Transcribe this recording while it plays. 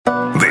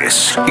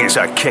This is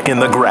A Kick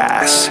in the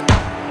Grass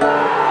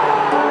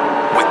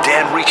with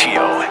Dan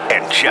Riccio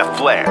and Jeff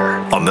Blair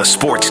on the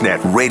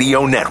Sportsnet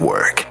Radio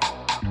Network.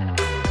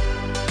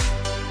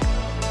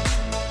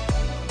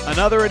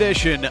 Another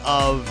edition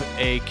of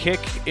A Kick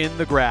in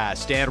the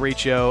Grass. Dan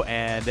Riccio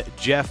and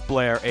Jeff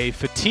Blair. A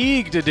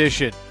fatigued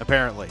edition,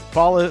 apparently.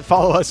 Follow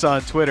us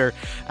on Twitter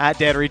at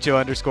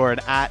DanRiccio_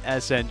 and at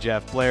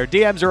SNJeffBlair.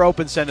 DMs are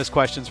open. Send us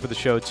questions for the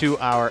show to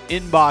our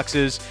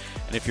inboxes.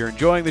 And if you're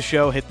enjoying the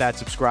show, hit that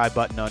subscribe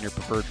button on your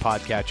preferred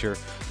podcatcher.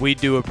 We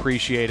do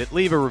appreciate it.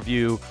 Leave a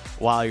review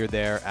while you're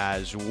there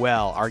as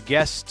well. Our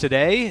guest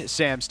today,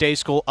 Sam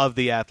Stejskal of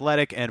The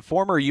Athletic and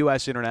former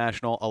U.S.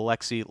 international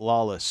Alexi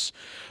Lalas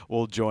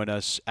will join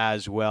us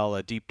as well.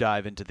 A deep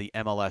dive into the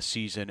MLS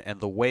season and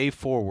the way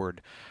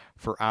forward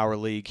for our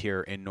league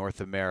here in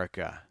North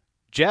America.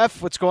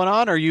 Jeff, what's going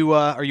on? Are you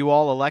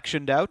all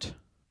electioned out?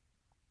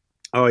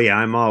 Oh yeah,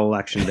 I'm all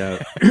electioned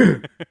out.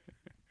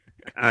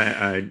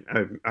 I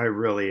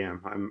really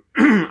am.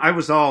 I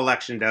was all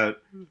electioned out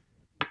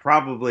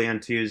probably on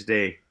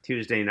Tuesday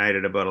night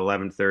at about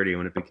 11:30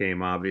 when it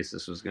became obvious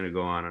this was going to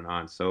go on and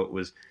on. So it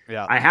was.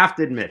 Yeah. I have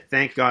to admit,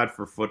 thank God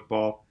for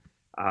football,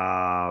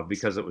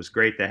 because it was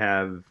great to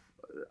have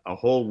a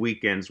whole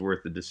weekend's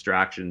worth of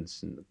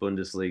distractions in the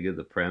Bundesliga,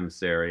 the Prem,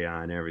 Serie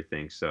A, and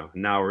everything. So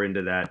now we're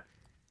into that.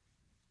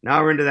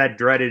 Now we're into that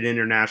dreaded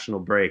international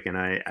break, and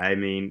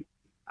I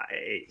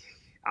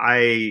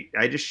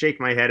just shake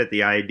my head at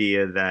the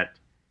idea that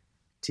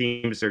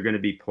teams are going to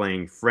be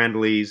playing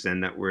friendlies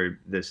and that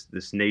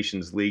this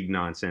Nations League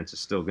nonsense is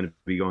still going to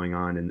be going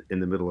on in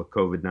the middle of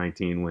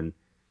COVID-19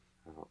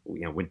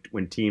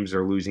 when teams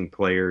are losing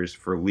players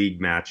for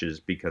league matches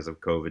because of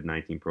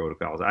COVID-19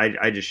 protocols.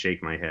 I just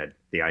shake my head.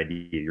 The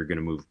idea you're going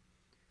to move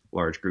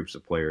large groups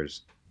of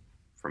players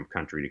from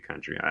country to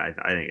country. I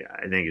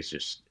think it's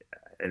just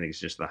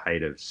the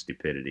height of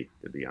stupidity,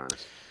 to be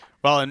honest.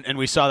 Well, and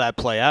we saw that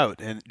play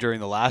out during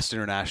the last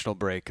international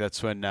break.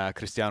 That's when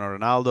Cristiano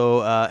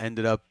Ronaldo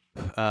ended up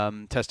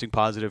testing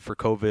positive for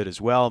COVID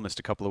as well, missed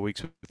a couple of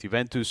weeks with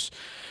Juventus.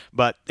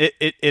 But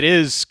it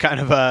is kind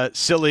of a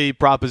silly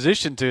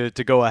proposition to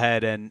go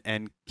ahead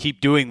and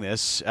keep doing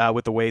this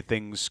with the way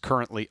things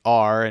currently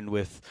are and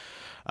with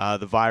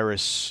the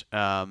virus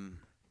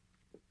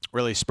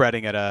really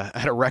spreading at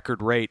a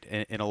record rate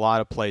in a lot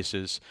of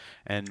places,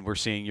 and we're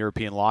seeing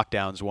European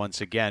lockdowns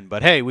once again.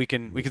 But hey, we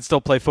can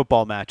still play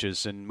football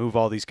matches and move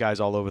all these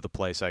guys all over the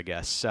place, I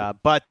guess.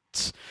 But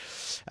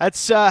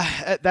that's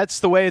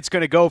the way it's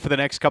going to go for the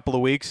next couple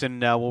of weeks,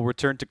 and we'll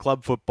return to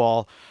club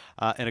football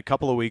in a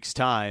couple of weeks'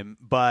 time.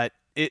 But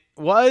it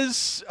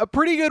was a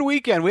pretty good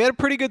weekend. We had a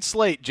pretty good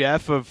slate,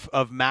 Jeff,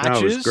 of matches.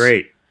 That was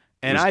great.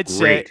 And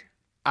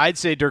I'd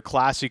say Der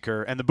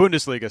Klassiker, and the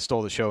Bundesliga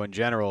stole the show in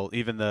general.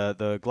 Even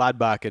the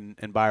Gladbach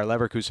and Bayer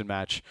Leverkusen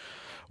match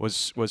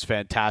was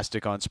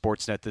fantastic on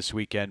Sportsnet this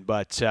weekend.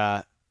 But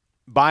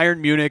Bayern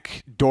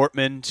Munich,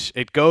 Dortmund,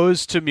 it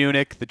goes to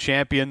Munich, the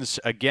champions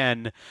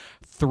again,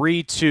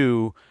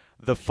 3-2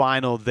 the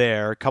final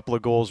there. A couple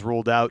of goals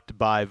ruled out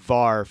by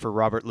VAR for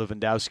Robert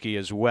Lewandowski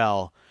as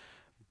well.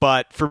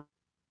 But for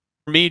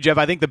me, Jeff,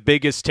 I think the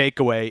biggest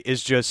takeaway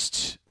is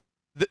just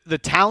the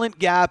talent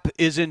gap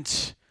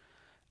isn't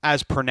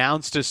as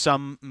pronounced as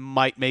some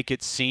might make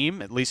it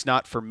seem, at least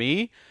not for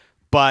me.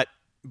 But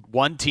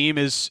one team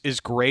is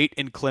great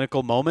in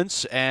clinical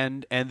moments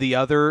and the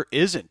other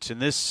isn't.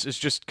 And this has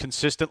just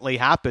consistently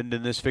happened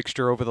in this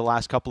fixture over the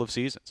last couple of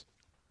seasons.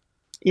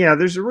 Yeah,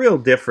 there's a real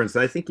difference.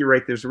 I think you're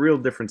right. There's a real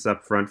difference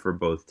up front for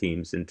both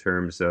teams in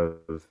terms of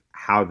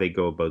how they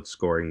go about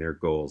scoring their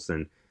goals.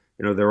 And,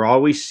 there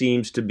always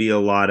seems to be a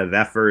lot of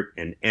effort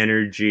and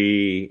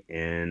energy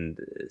and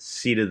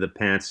seat of the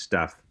pants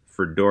stuff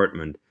for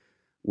Dortmund,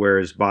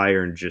 whereas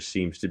Bayern just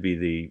seems to be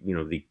the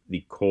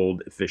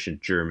cold,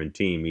 efficient German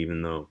team,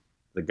 even though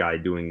the guy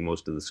doing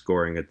most of the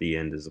scoring at the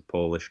end is a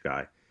Polish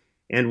guy.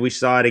 And we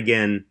saw it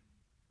again.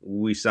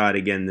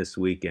 This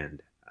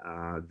weekend.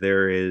 I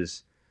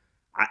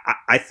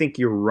think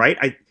you're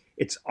right.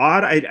 It's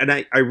odd.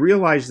 I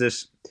realized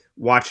this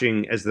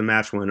watching as the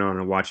match went on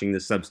and watching the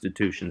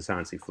substitutions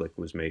Hansi Flick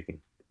was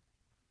making.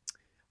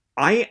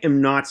 I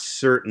am not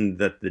certain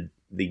that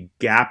the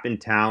gap in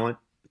talent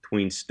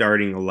between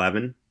starting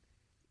 11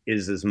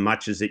 is as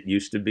much as it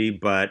used to be,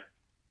 but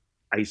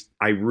I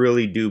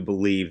really do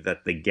believe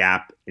that the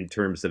gap in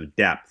terms of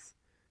depth,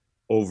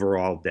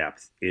 overall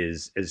depth,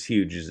 is as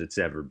huge as it's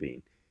ever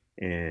been.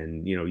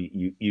 And,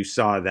 you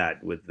saw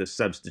that with the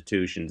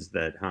substitutions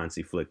that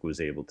Hansi Flick was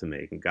able to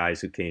make, and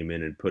guys who came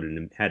in and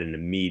had an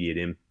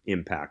immediate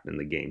impact in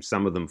the game.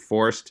 Some of them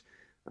forced,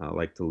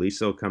 like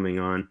Tolisso coming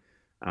on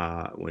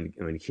when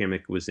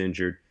Kimmich was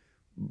injured.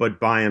 But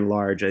by and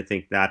large, I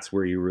think that's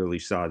where you really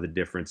saw the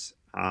difference.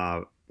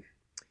 I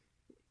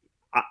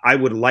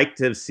would like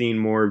to have seen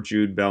more of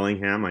Jude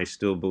Bellingham. I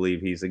still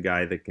believe he's a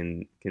guy that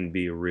can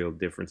be a real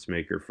difference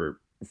maker for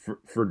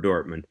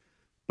Dortmund.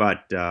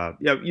 But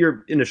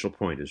your initial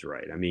point is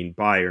right. I mean,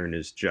 Bayern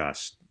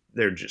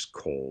they're just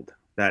cold.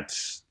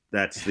 That's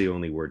the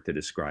only word to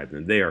describe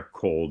them. They are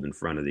cold in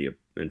front of the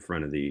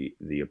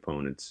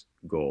opponent's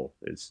goal.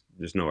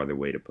 There's no other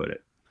way to put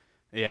it.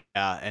 Yeah,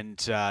 and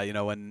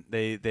when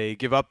they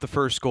give up the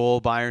first goal,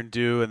 Bayern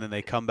do, and then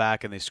they come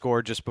back and they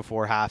score just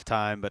before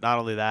halftime. But not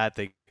only that,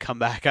 they come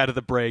back out of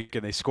the break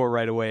and they score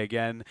right away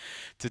again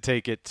to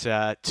take it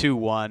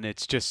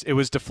 2-1. It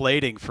was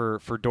deflating for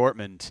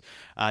Dortmund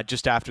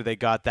just after they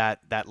got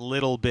that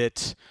little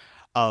bit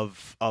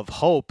of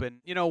hope. And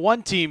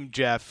one team,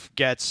 Jeff,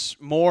 gets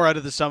more out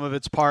of the sum of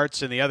its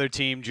parts, and the other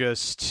team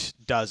just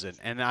doesn't.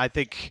 And I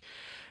think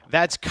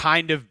that's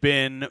kind of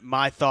been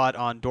my thought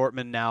on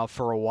Dortmund now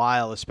for a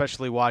while,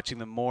 especially watching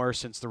them more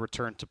since the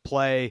return to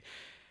play.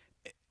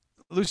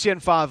 Lucien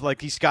Favre,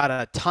 he's got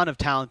a ton of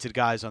talented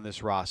guys on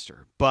this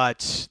roster,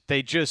 but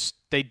they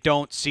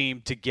don't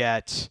seem to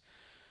get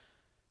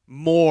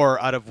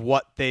more out of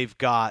what they've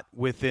got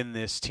within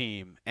this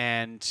team.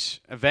 And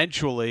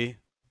eventually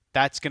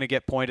that's going to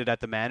get pointed at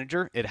the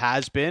manager. It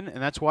has been,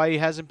 and that's why he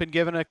hasn't been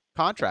given a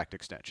contract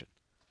extension.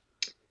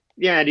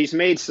 Yeah, and he's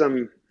made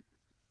some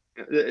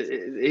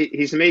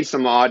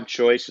odd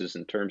choices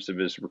in terms of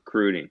his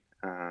recruiting.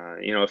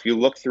 If you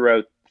look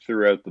throughout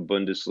the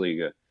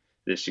Bundesliga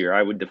this year,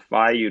 I would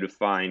defy you to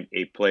find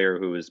a player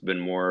who has been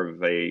more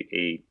of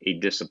a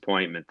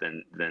disappointment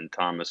than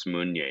Thomas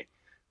Meunier,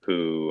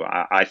 who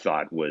I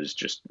thought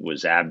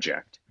was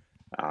abject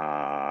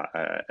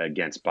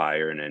against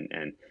Bayern.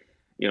 And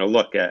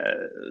look,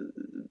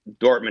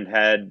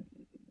 Dortmund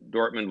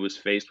was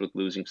faced with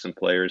losing some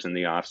players in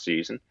the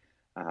offseason.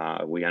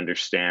 We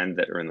understand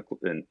that, or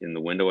in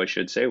the window, I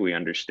should say, we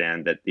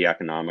understand that the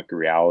economic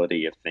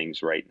reality of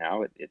things right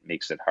now, it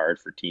makes it hard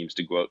for teams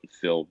to go out and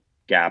fill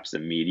gaps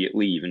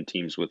immediately, even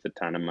teams with a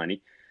ton of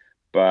money.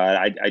 But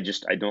I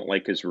don't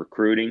like his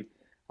recruiting.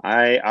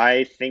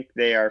 I think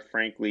they are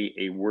frankly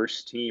a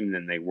worse team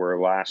than they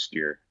were last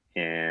year,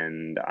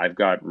 and I've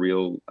got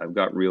real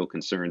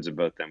concerns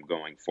about them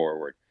going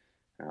forward.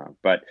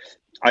 But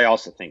I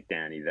also think,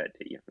 Danny, that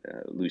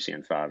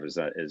Lucien Favre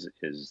is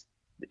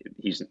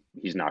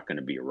he's not going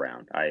to be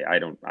around. I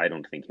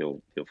don't think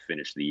he'll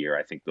finish the year.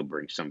 I think they'll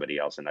bring somebody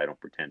else, and I don't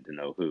pretend to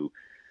know who.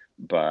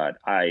 But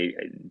I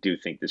do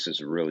think this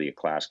is really a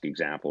classic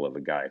example of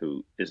a guy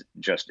who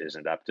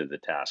isn't up to the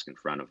task in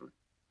front of him.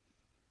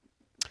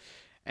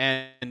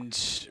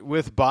 And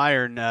with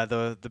Bayern,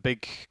 the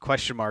big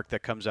question mark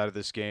that comes out of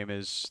this game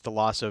is the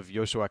loss of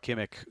Joshua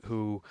Kimmich,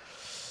 who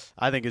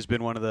I think has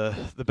been one of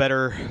the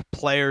better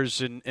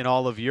players in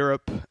all of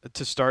Europe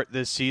to start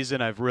this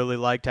season. I've really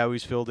liked how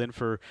he's filled in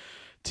for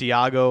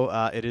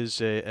Thiago. It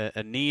is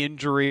a knee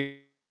injury,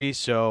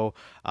 so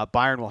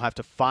Bayern will have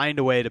to find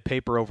a way to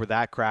paper over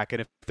that crack.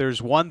 And if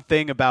there's one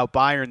thing about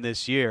Bayern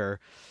this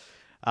year,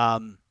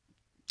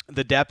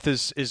 the depth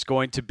is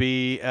going to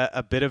be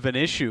a bit of an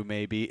issue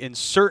maybe in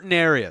certain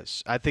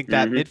areas. I think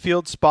that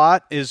midfield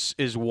spot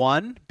is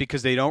one,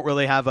 because they don't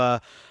really have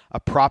a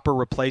proper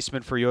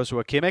replacement for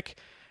Joshua Kimmich.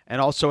 And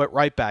also at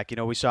right back,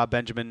 we saw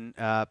Benjamin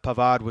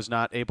Pavard was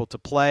not able to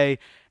play,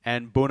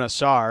 and Bouna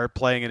Sarr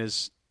playing in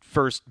his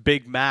first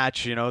big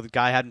match. The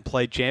guy hadn't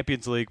played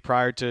Champions League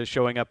prior to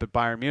showing up at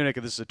Bayern Munich,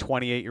 and this is a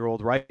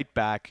 28-year-old right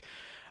back.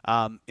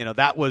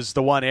 That was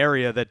the one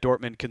area that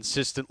Dortmund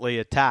consistently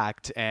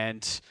attacked,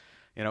 and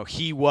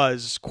he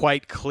was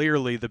quite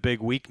clearly the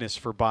big weakness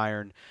for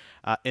Bayern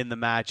in the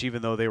match,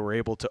 even though they were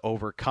able to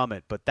overcome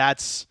it. But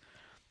that's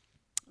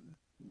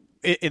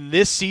in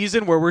this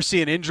season where we're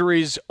seeing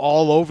injuries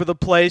all over the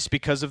place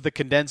because of the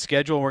condensed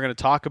schedule, and we're going to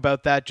talk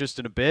about that just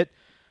in a bit.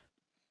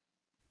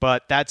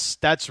 But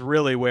that's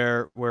really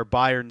where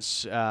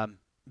Bayern's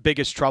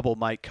biggest trouble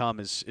might come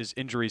is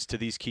injuries to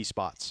these key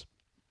spots.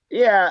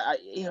 Yeah,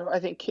 I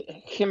think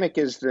Kimmich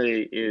is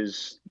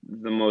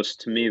the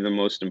most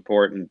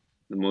important,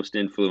 the most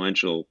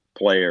influential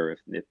player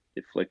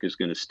if Flick is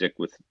going to stick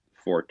with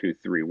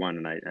 4-2-3-1,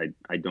 and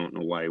I don't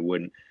know why he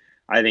wouldn't.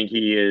 I think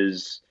he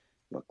is.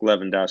 Look,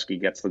 Lewandowski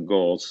gets the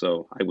goals,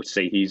 so I would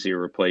say he's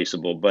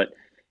irreplaceable. But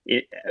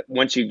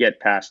once you get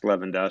past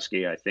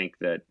Lewandowski, I think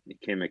that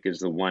Kimmich is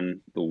the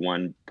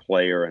one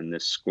player in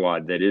this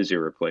squad that is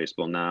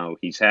irreplaceable. Now,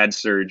 he's had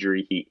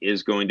surgery. He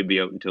is going to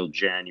be out until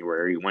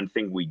January. One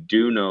thing we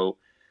do know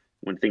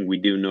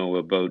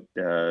about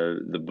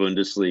the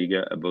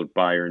Bundesliga, about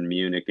Bayern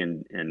Munich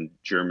and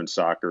German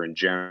soccer in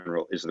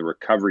general, is the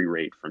recovery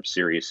rate from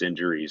serious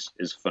injuries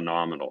is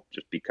phenomenal,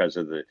 just because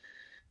of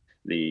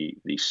the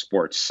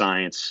sports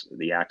science,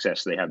 the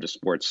access they have to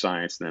sports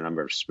science, the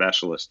number of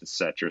specialists,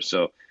 etc.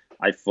 So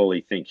I fully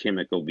think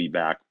Kimmich will be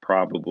back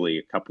probably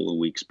a couple of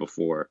weeks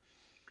before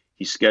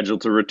he's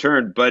scheduled to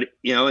return. But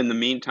in the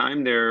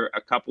meantime, there are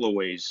a couple of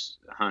ways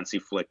Hansi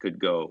Flick could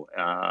go.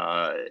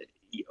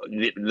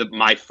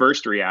 My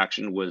first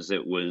reaction was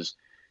it was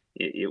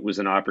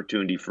an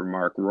opportunity for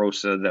Mark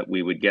Rosa that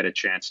we would get a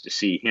chance to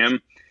see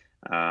him.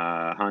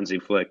 Hansi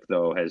Flick,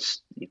 though,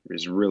 is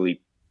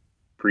really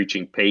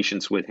preaching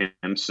patience with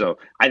him. So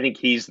I think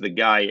he's the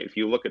guy, if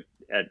you look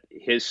at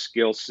his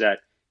skill set,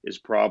 is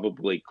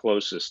probably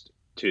closest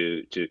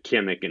to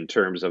Kimmich in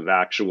terms of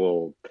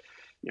actual,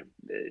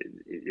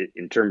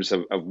 in terms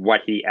of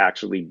what he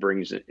actually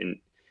brings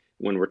in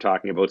when we're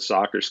talking about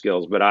soccer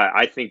skills. But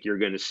I think you're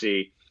going to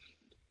see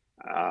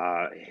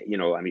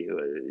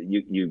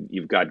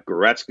You've got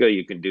Goretzka.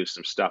 You can do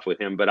some stuff with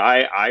him, but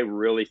I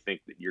really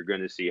think that you're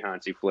going to see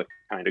Hansi Flick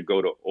kind of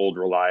go to old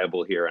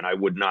reliable here, and I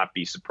would not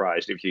be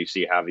surprised if you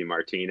see Javi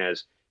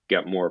Martinez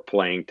get more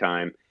playing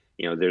time.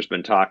 There's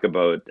been talk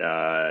about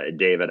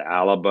David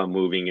Alaba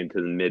moving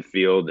into the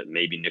midfield, and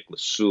maybe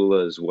Nicolas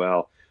Sula as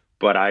well.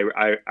 But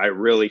I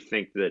really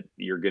think that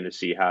you're going to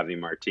see Javi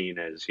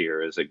Martinez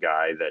here as a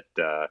guy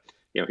that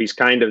he's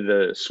kind of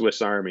the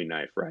Swiss Army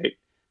knife, right?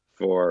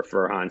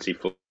 For Hansi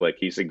Flick.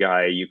 He's a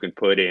guy you can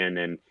put in,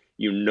 and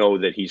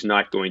that he's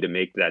not going to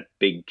make that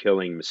big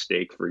killing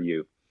mistake for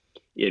you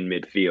in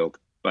midfield.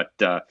 But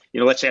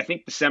let's say I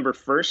think December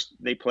 1st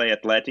they play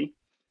Atleti.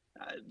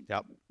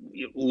 Yep.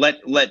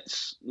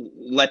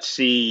 Let's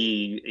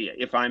see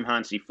if I'm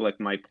Hansi Flick.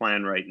 My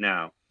plan right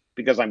now,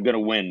 because I'm going to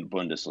win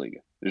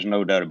Bundesliga. There's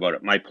no doubt about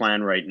it. My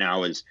plan right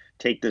now is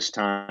take this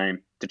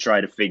time to try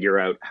to figure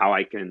out how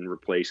I can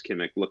replace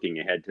Kimmich looking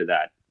ahead to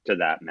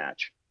that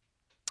match.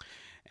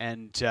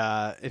 And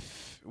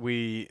if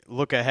we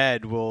look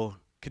ahead, we'll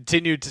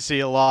continue to see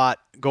a lot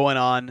going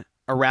on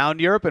around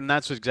Europe, and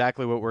that's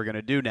exactly what we're going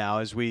to do now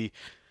as we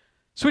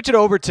switch it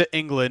over to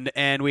England.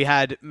 And we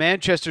had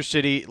Manchester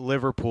City,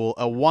 Liverpool,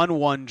 a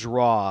 1-1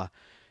 draw,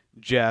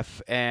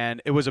 Jeff,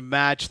 and it was a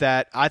match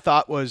that I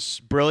thought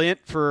was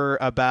brilliant for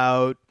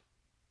about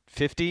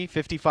 50,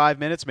 55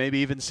 minutes, maybe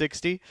even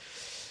 60.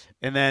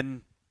 And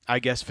then I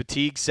guess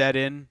fatigue set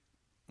in,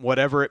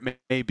 whatever it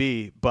may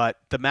be, but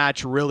the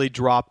match really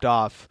dropped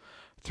off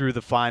through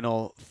the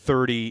final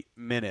 30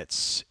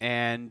 minutes.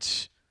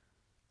 And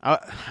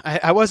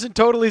I wasn't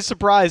totally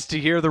surprised to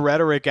hear the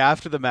rhetoric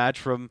after the match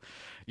from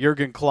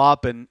Jurgen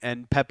Klopp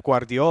and Pep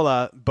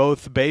Guardiola,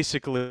 both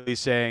basically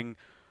saying,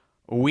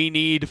 we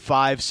need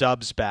 5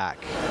 subs back.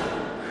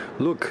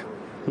 Look,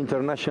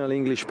 international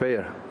English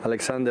player,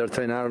 Alexander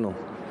Trent-Arnold,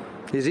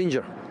 is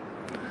injured.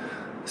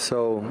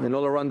 So, in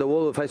all around the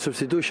world, 5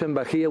 substitution,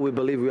 but here we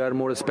believe we are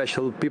more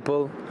special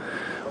people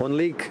on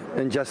league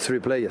and just 3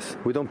 players.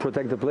 We don't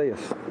protect the players,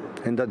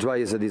 and that's why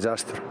it's a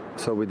disaster.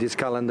 So with this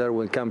calendar,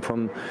 we'll come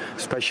from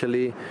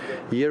especially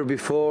year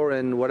before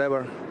and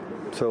whatever.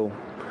 So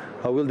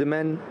I will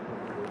demand,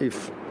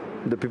 if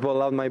the people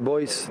allow my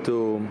boys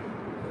to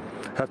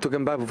have to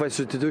come back for 5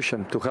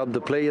 substitution to help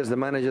the players, the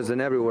managers, and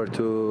everywhere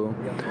to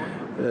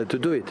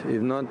do it.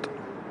 If not,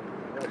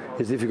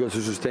 it's difficult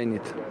to sustain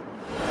it.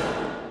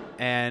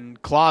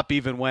 And Klopp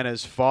even went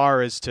as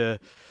far as to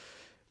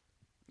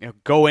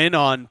go in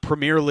on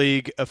Premier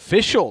League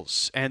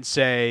officials and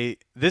say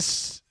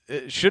this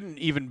shouldn't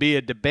even be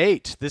a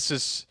debate. This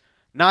is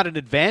not an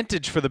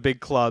advantage for the big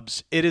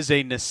clubs. It is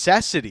a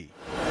necessity.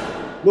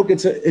 Look,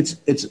 it's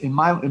in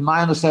my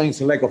understanding,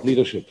 it's a lack of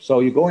leadership. So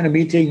you go in a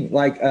meeting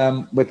like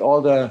with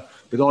all the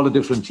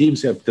different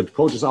teams. The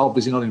coaches are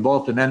obviously not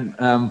involved, and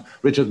then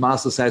Richard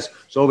Masters says,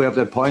 "So we have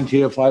that point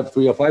here,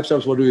 3 or 5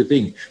 subs. What do you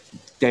think?"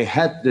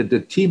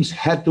 The teams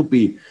had to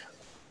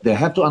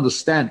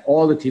understand.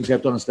 All the teams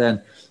have to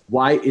understand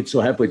why it's so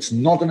happening. It's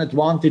not an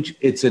advantage;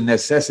 it's a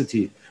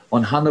necessity,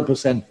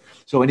 100%.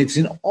 So, and it's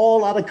in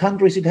all other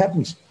countries it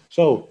happens.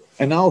 So.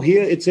 And now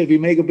here we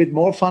make a bit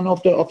more fun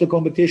of the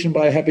competition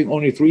by having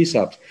only 3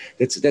 subs.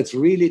 That's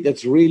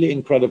really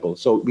incredible.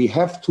 So we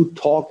have to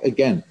talk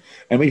again,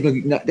 and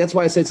that's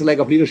why I say it's a lack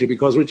of leadership,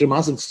 because Richard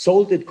Masters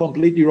sold it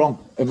completely wrong,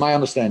 in my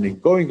understanding.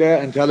 Going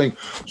there and telling,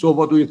 so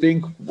what do you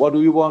think? What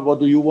do you want? What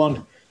do you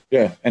want?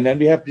 Yeah, and then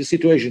we have the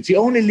situation. It's the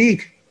only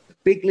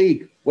big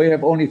league, where you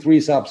have only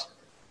 3 subs.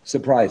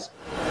 Surprise.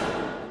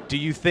 Do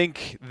you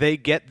think they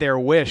get their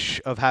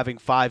wish of having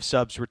 5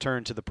 subs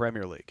return to the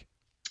Premier League?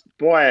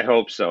 Boy, I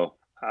hope so.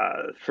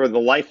 For the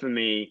life of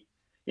me,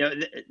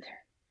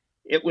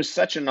 it was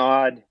such an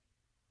odd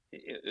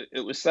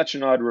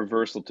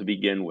reversal to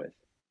begin with.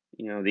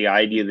 The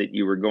idea that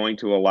you were going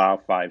to allow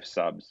 5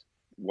 subs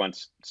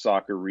once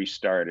soccer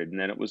restarted, and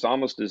then it was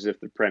almost as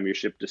if the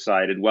Premiership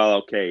decided, well,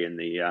 okay, in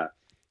the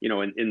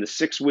in the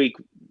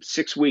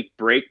 6-week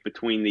break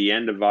between the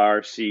end of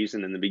our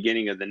season and the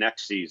beginning of the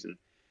next season,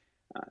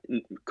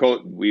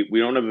 we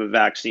don't have a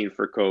vaccine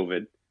for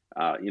COVID.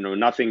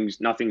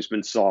 Nothing's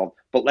been solved,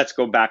 but let's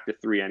go back to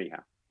 3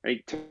 anyhow.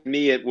 Right? To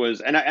me, it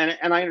was, and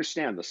I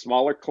understand the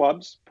smaller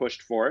clubs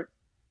pushed for it.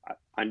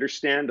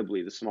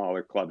 Understandably, the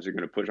smaller clubs are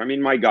going to push. I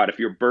mean, my God, if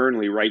you're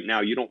Burnley right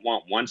now, you don't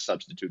want 1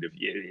 substitute. If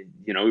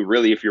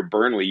if you're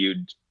Burnley,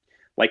 you'd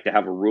like to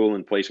have a rule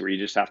in place where you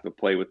just have to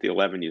play with the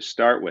 11 you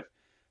start with.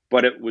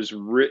 But it was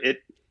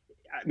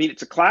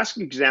it's a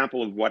classic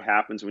example of what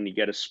happens when you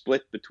get a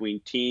split between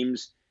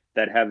teams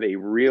that have a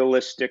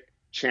realistic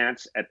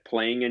chance at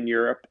playing in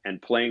Europe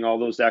and playing all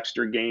those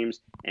extra games,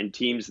 and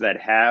teams that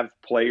have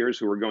players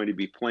who are going to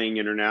be playing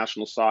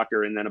international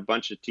soccer, and then a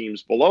bunch of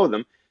teams below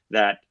them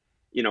that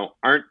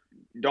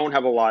don't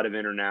have a lot of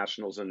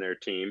internationals in their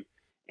team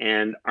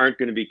and aren't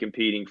going to be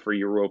competing for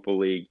Europa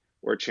League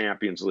or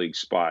Champions League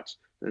spots.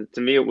 And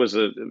to me, it was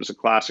a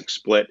classic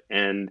split,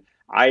 and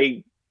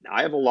I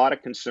have a lot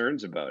of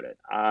concerns about it.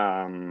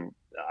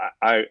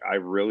 I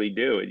really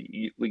do.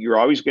 You're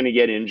always going to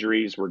get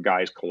injuries where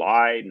guys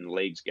collide and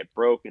legs get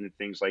broken and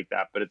things like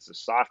that. But it's the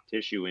soft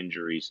tissue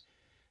injuries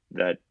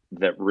that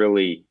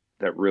really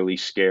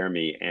scare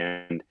me.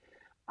 And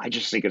I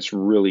just think it's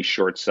really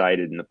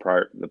short-sighted in the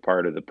part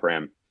of the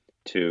Prem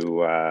to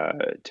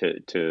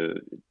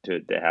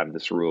have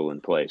this rule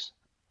in place.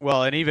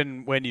 Well, and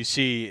even when you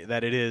see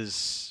that it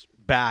is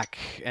back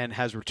and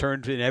has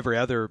returned in every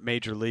other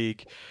major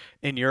league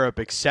in Europe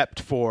except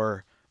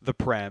for the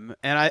Prem,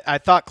 and I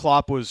thought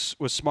Klopp was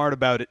smart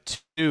about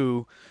it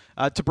too,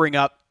 to bring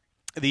up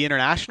the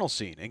international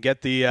scene and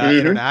get the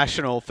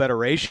international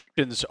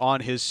federations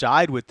on his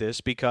side with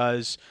this,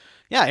 because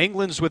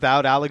England's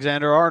without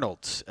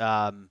Alexander-Arnold,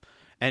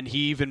 and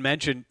he even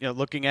mentioned,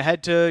 looking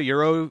ahead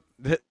to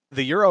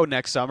the Euro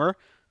next summer.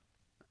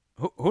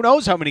 Who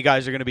knows how many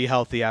guys are going to be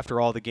healthy after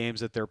all the games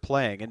that they're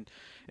playing? And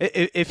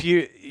if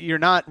you're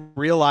not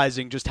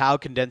realizing just how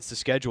condensed the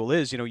schedule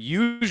is,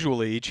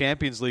 usually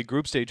Champions League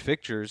group stage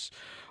fixtures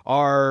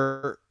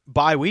are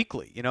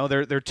bi-weekly.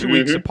 They're 2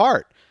 weeks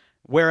apart,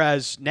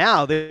 whereas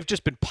now they've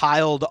just been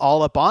piled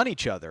all up on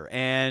each other,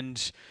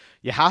 and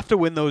you have to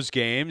win those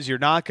games. You're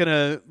not going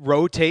to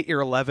rotate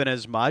your 11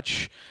 as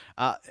much,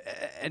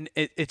 and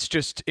it's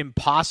just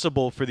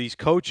impossible for these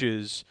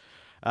coaches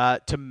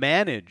to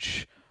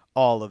manage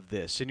all of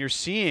this. And you're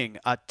seeing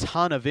a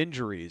ton of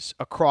injuries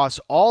across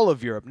all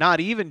of Europe, not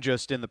even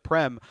just in the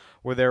Prem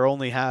where they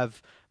only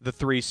have the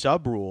 3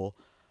 sub rule.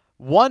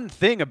 One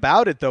thing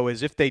about it, though,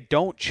 is if they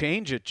don't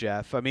change it,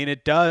 Jeff, I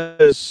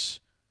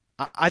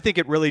think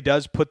it really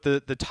does put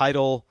the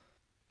title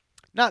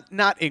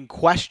not in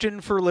question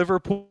for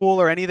Liverpool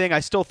or anything. I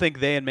still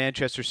think they and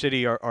Manchester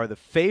City are the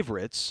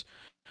favorites,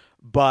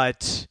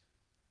 but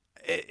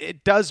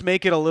it does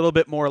make it a little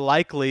bit more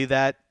likely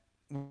that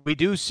we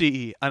do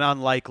see an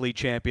unlikely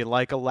champion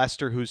like a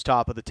Leicester, who's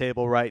top of the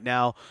table right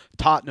now,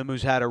 Tottenham,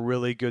 who's had a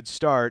really good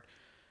start,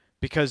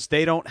 because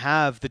they don't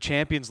have the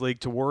Champions League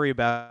to worry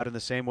about in the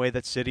same way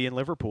that City and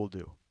Liverpool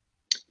do.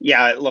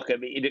 Yeah, look,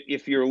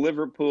 if you're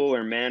Liverpool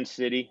or Man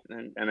City,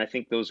 and I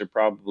think those are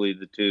probably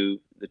the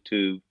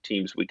two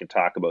teams we can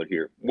talk about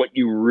here. What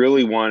you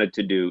really wanted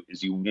to do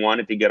is you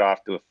wanted to get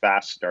off to a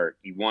fast start.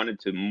 You wanted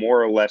to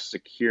more or less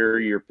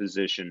secure your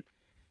position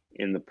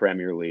in the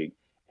Premier League,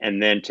 and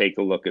then take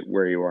a look at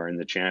where you are in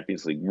the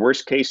Champions League.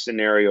 Worst case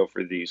scenario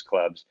for these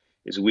clubs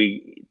is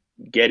we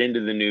get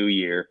into the new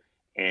year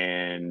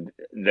and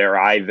they're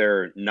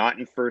either not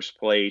in first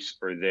place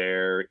or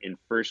they're in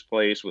first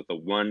place with a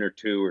 1 or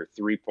 2 or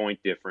 3 point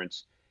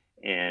difference.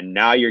 And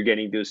now you're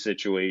getting to a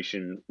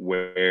situation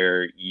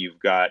where you've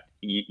got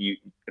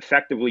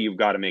you've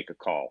got to make a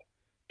call.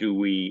 Do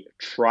we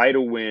try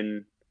to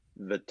win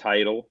the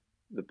title,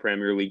 the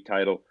Premier League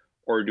title,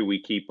 or do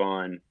we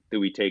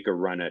take a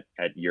run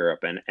at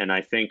Europe? And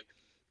I think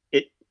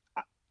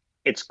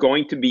it's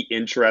going to be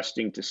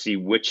interesting to see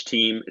which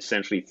team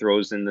essentially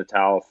throws in the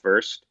towel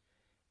first.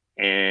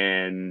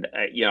 And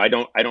I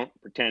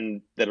don't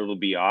pretend that it'll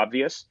be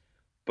obvious,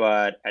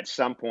 but at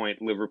some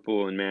point,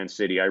 Liverpool and Man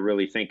City, I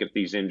really think if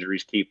these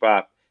injuries keep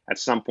up, at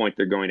some point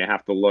they're going to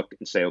have to look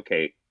and say,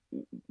 okay,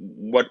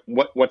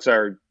 what's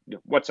our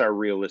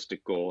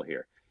realistic goal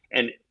here?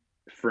 And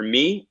for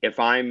me, if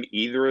I'm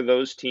either of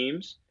those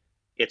teams,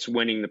 it's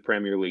winning the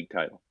Premier League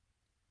title,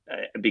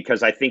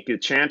 because I think the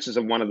chances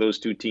of one of those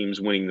two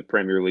teams winning the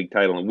Premier League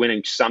title and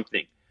winning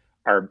something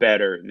are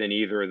better than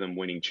either of them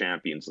winning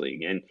Champions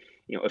League. And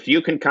if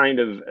you can kind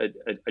of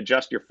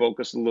adjust your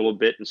focus a little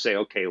bit and say,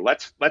 okay,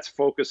 let's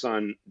focus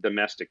on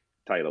domestic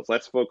titles,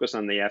 let's focus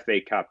on the FA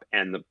Cup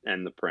and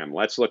the Prem.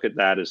 Let's look at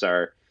that as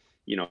our,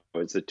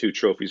 as the 2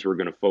 trophies we're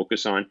going to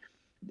focus on.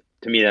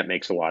 To me, that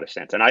makes a lot of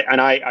sense, and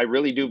I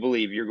really do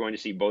believe you're going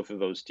to see both of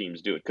those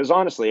teams do it. Because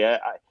honestly,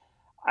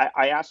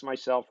 I ask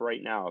myself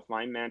right now, if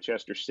I'm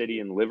Manchester City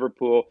and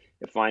Liverpool,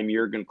 if I'm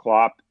Jurgen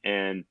Klopp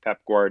and Pep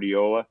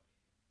Guardiola,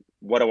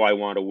 what do I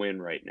want to win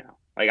right now?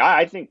 Like,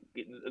 I think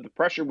the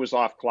pressure was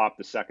off Klopp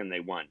the second they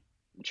won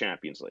the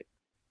Champions League.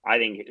 I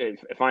think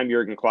if I'm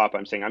Jurgen Klopp,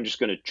 I'm saying I'm just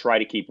going to try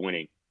to keep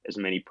winning as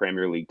many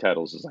Premier League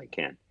titles as I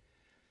can.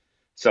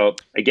 So,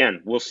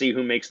 again, we'll see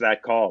who makes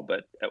that call.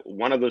 But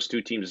one of those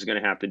two teams is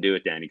going to have to do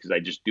it, Danny, because I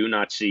just do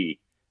not see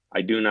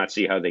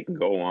how they can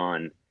go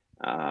on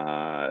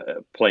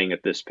playing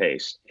at this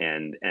pace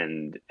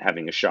and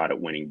having a shot at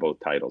winning both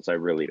titles. I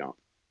really don't.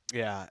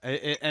 Yeah,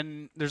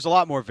 and there's a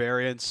lot more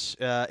variance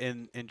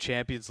in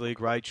Champions League,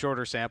 right?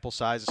 Shorter sample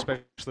size,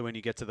 especially when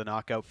you get to the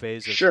knockout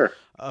phase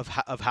of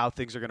how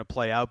things are going to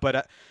play out.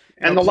 But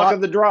and the luck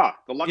of the draw,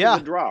 of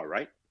the draw,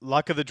 right?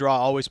 Luck of the draw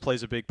always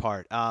plays a big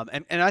part.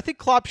 And I think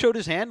Klopp showed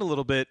his hand a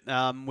little bit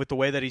with the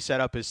way that he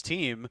set up his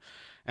team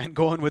and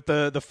going with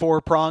the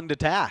 4-pronged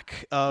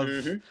attack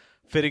of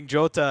fitting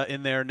Jota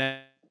in there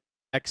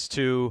next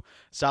to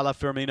Salah,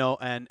 Firmino,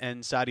 and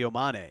Sadio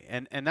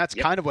Mane. And that's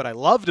kind of what I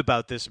loved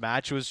about this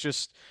match, was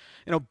just,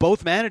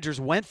 both managers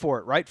went for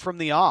it right from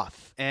the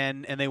off,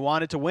 and they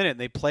wanted to win it, and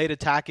they played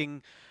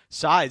attacking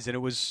sides, and it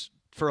was,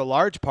 for a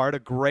large part, a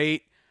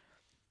great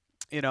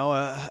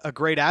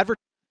advertisement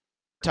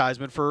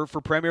advertisement for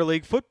Premier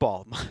League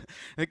football.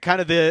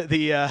 Kind of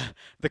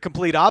the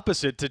complete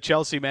opposite to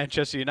Chelsea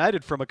Manchester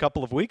United from a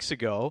couple of weeks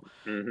ago,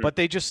 but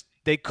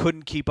they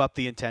couldn't keep up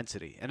the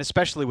intensity, and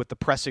especially with the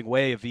pressing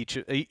way of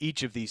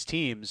each of these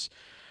teams,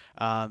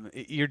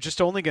 you're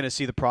just only going to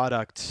see the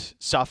product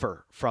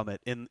suffer from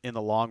it in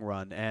the long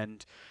run.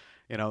 And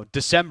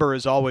December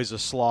is always a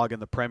slog in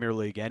the Premier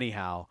League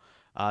anyhow.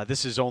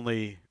 This is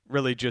only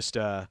really just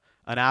an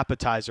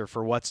appetizer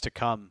for what's to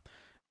come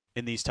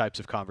in these types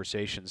of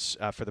conversations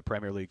for the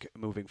Premier League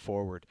moving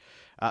forward.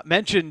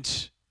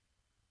 Mentioned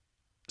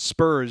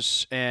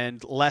Spurs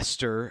and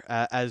Leicester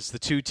as the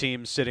two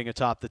teams sitting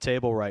atop the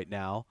table right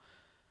now.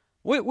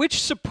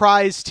 Which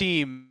surprise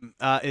team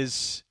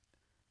is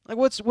like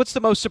what's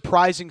the most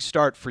surprising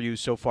start for you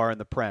so far in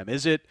the Prem?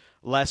 Is it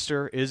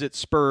Leicester? Is it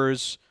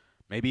Spurs?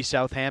 Maybe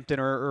Southampton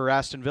or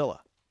Aston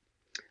Villa?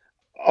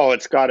 Oh,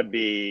 it's got to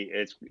be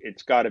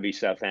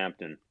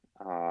Southampton.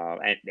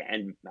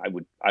 And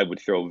I would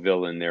throw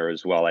Villa in there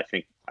as well. I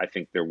think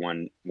they're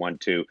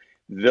 1-2.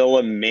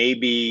 Villa may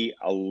be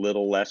a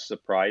little less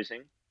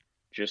surprising,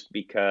 just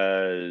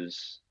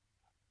because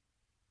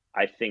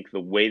I think the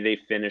way they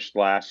finished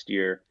last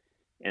year,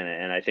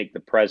 and I think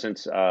the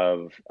presence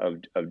of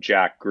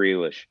Jack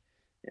Grealish,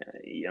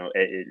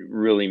 it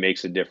really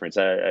makes a difference.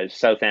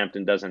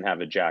 Southampton doesn't have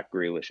a Jack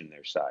Grealish in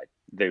their side.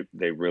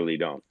 They really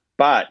don't.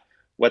 But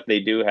what they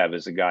do have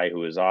is a guy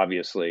who is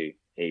obviously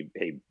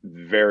a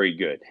very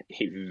good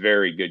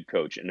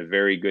coach and a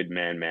very good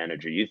man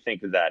manager. You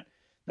think of that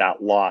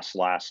loss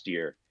last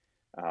year,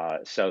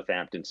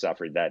 Southampton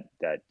suffered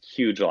that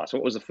huge loss.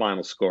 What was the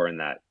final score in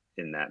that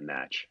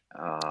match?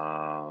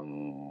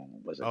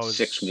 Was it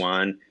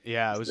 6-1?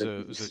 Yeah, it was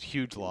a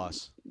huge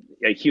loss.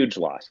 A huge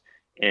loss.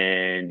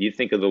 And you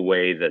think of the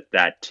way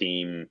that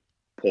team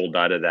pulled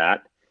out of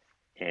that,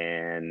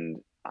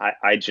 and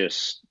I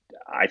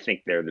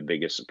think they're the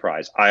biggest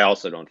surprise. I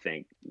also don't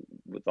think,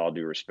 with all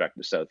due respect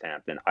to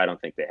Southampton, I don't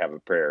think they have a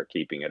prayer of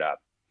keeping it up.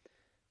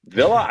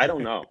 Villa, I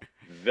don't know.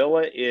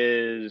 Villa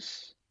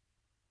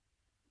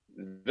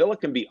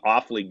can be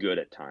awfully good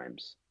at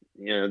times.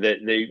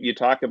 You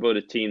talk about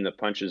a team that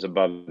punches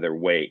above their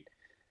weight.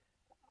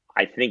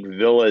 I think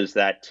Villa is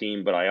that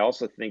team, but I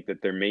also think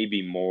that there may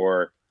be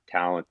more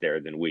talent there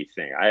than we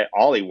think.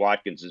 Ollie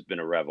Watkins has been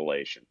a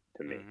revelation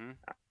to me.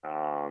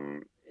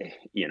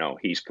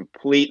 He's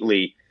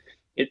completely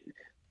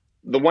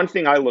the one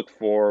thing I look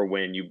for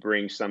when you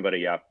bring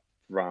somebody up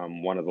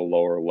from one of the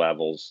lower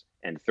levels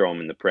and throw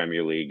them in the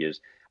Premier League is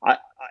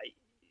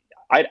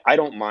I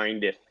don't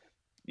mind if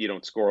you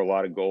don't score a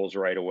lot of goals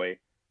right away,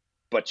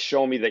 but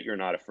show me that you're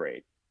not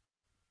afraid.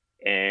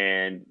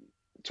 And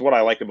it's what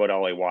I like about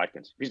Ollie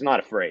Watkins. He's not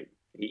afraid.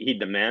 He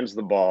demands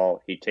the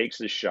ball. He takes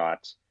his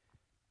shots.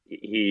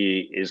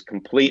 He is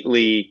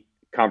completely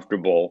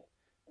comfortable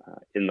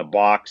in the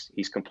box.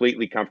 He's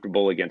completely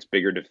comfortable against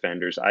bigger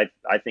defenders. I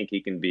think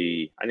he can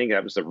be. I think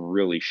that was a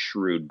really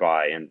shrewd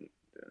buy. And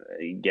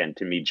again,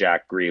 to me,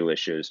 Jack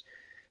Grealish is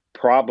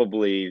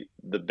probably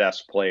the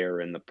best player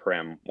in the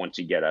Prem once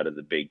you get out of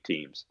the big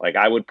teams. Like,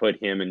 I would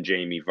put him and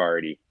Jamie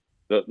Vardy.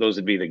 Those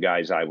would be the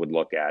guys I would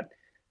look at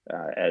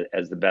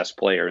as the best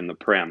player in the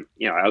Prem.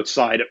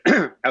 Outside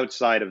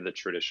of the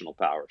traditional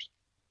powers.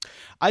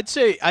 I'd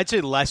say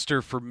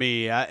Leicester for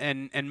me,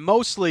 and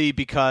mostly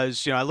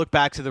because I look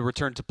back to the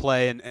return to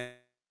play and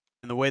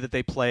the way that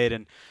they played,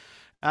 and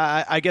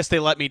I guess they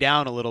let me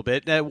down a little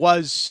bit. It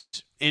was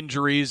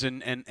injuries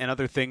and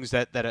other things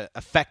that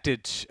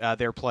affected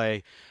their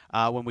play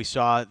when we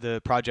saw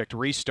the project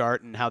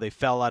restart and how they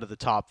fell out of the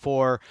top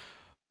four.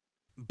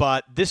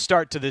 But this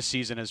start to this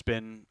season has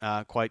been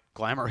quite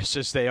glamorous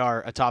as they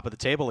are atop of the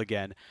table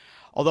again.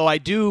 Although I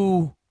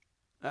do.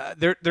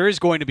 There is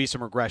going to be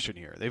some regression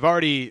here. They've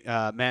already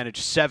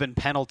managed 7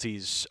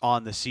 penalties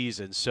on the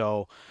season,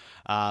 so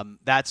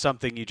that's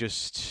something you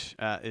just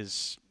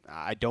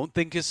I don't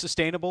think is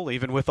sustainable,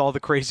 even with all the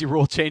crazy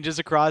rule changes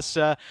across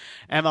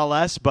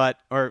MLS,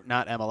 or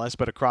not MLS,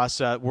 but across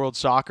world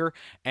soccer.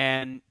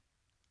 And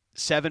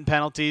 7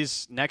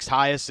 penalties, next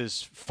highest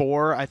is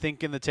 4, I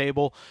think, in the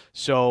table.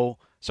 So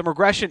some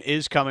regression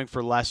is coming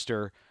for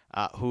Leicester,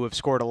 who have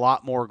scored a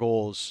lot more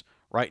goals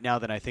right now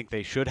than I think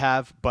they should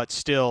have, but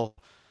still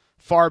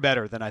far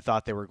better than I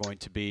thought they were going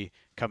to be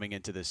coming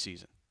into this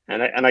season.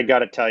 And I got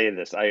to tell you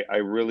this, I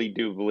really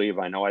do believe.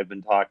 I know I've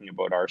been talking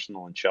about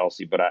Arsenal and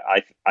Chelsea, but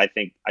I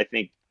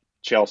think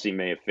Chelsea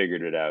may have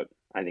figured it out.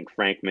 I think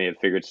Frank may have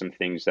figured some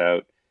things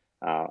out.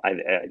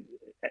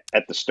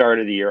 At the start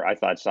of the year, I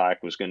thought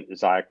Ziyech was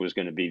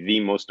going to be the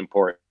most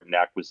important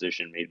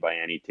acquisition made by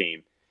any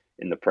team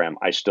in the Prem.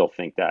 I still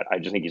think that. I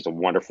just think he's a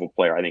wonderful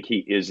player. I think he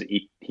is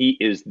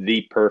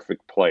the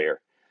perfect player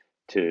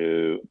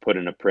to put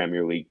in a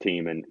Premier League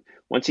team. And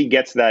once he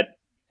gets that,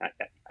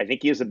 I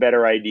think he has a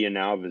better idea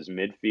now of his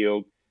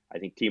midfield. I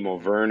think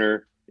Timo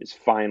Werner is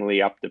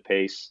finally up to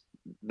pace.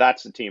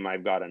 That's the team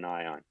I've got an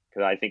eye on,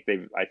 because I think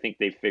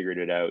they've figured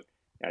it out.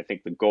 I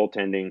think the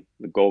goaltending,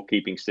 the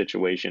goalkeeping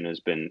situation has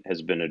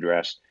been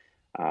addressed.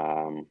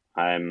 I'm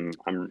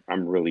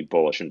really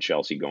bullish on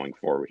Chelsea going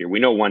forward here. We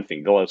know one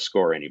thing: they'll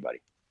outscore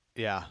anybody.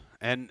 Yeah.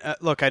 And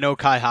look, I know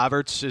Kai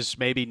Havertz has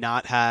maybe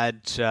not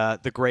had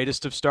the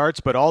greatest of starts,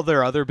 but all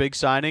their other big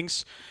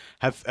signings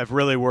have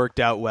really worked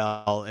out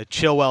well.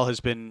 Chilwell has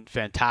been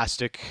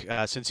fantastic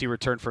since he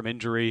returned from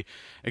injury,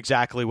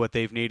 exactly what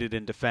they've needed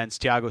in defense.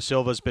 Thiago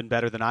Silva's been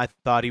better than I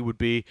thought he would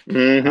be,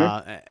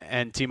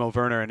 and Timo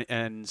Werner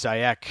and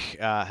Ziyech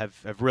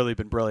have really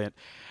been brilliant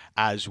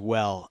as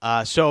well.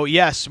 So,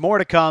 yes, more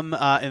to come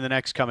in the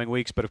next coming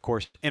weeks, but of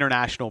course,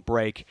 international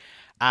break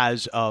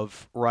as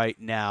of right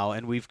now.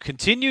 And we've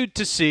continued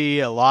to see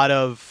a lot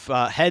of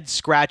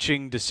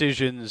head-scratching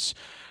decisions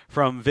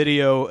from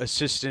video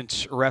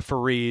assistant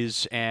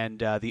referees and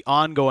the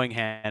ongoing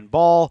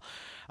handball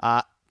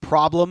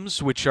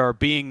problems, which are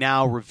being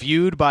now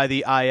reviewed by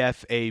the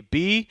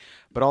IFAB,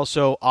 but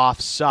also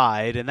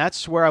offside. And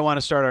that's where I want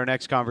to start our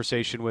next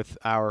conversation with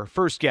our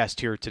first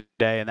guest here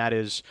today, and that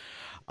is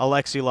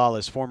Alexi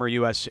Lalas, former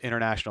U.S.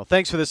 international.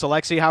 Thanks for this,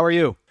 Alexi. How are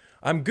you?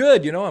 I'm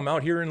good. I'm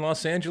out here in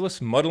Los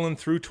Angeles, muddling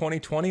through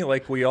 2020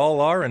 like we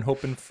all are, and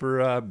hoping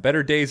for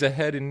better days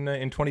ahead in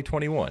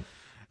 2021.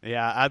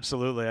 Yeah,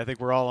 absolutely. I think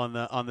we're all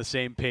on the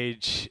same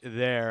page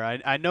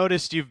there. I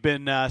noticed you've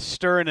been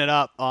stirring it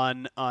up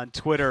on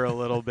Twitter a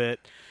little bit.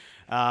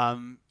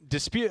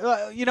 Dispute.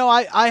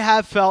 I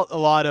have felt a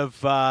lot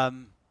of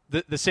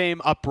the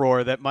same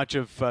uproar that much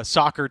of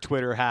soccer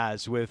Twitter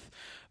has with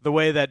the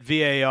way that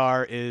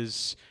VAR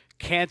is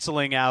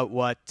canceling out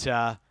what.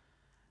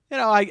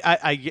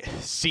 I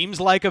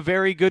seems like a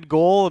very good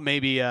goal,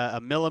 maybe a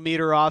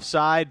millimeter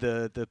offside,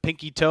 the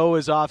pinky toe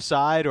is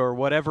offside, or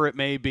whatever it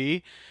may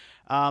be.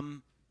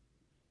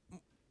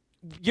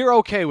 You're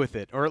okay with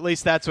it, or at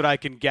least that's what I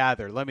can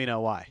gather. Let me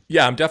know why.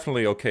 Yeah, I'm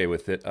definitely okay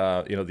with it.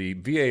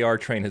 The VAR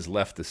train has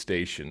left the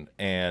station,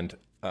 and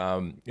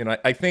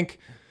I think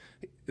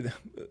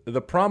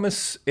the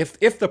promise,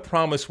 if the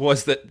promise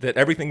was that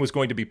everything was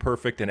going to be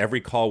perfect and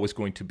every call was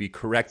going to be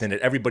correct and that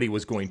everybody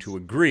was going to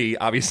agree,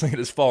 obviously it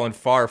has fallen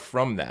far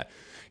from that.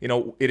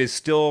 It is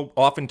still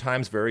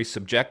oftentimes very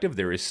subjective.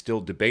 There is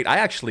still debate. I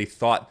actually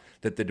thought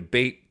that the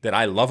debate that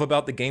I love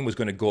about the game was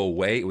going to go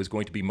away. It was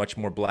going to be much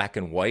more black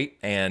and white,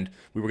 and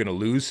we were going to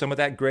lose some of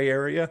that gray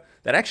area.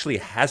 That actually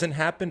hasn't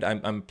happened.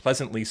 I'm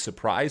pleasantly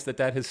surprised that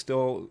has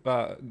still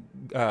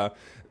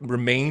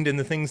remained in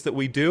the things that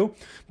we do.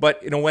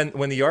 But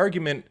when the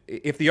argument,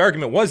 if the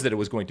argument was that it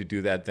was going to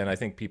do that, then I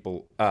think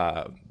people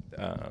are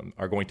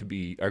going to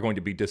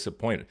be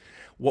disappointed.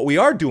 What we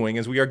are doing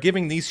is we are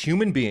giving these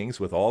human beings,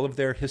 with all of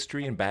their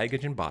history and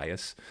baggage and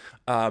bias,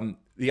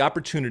 the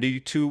opportunity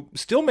to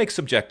still make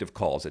subjective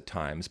calls at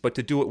times, but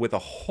to do it with a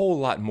whole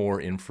lot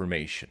more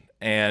information.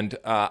 And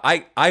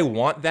I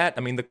want that.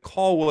 I mean, the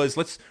call was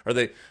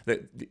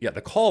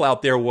the call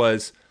out there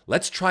was,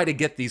 let's try to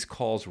get these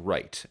calls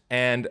right.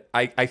 And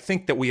I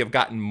think that we have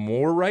gotten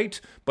more right,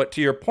 but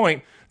to your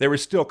point, there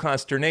is still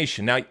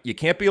consternation. Now, you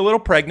can't be a little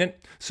pregnant,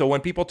 so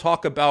when people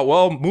talk about,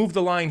 well, move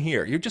the line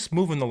here, you're just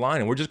moving the line,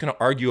 and we're just going to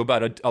argue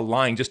about a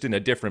line just in a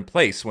different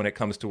place when it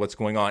comes to what's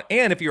going on.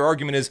 And if your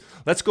argument is,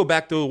 let's go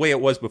back to the way it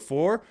was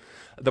before,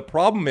 the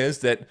problem is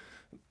that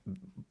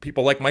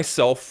people like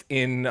myself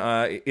in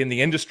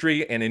the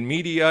industry and in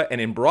media and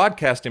in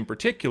broadcast in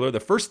particular, the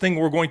first thing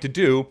we're going to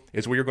do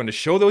is we are going to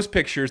show those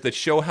pictures that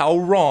show how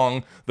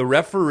wrong the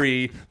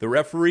referee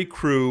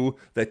crew,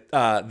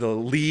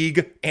 the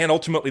league, and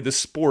ultimately the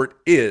sport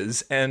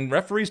is. And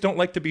referees don't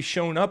like to be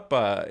shown up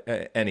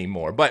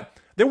anymore. But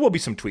there will be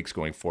some tweaks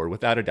going forward,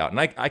 without a doubt. And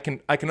I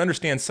can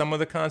understand some of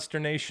the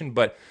consternation,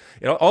 but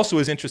it also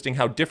is interesting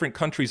how different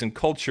countries and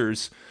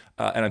cultures,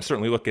 and I'm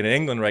certainly looking at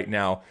England right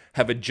now,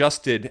 have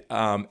adjusted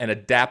and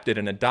adapted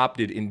and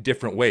adopted in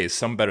different ways,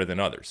 some better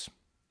than others.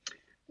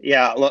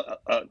 Yeah, look,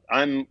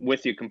 I'm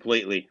with you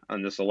completely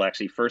on this,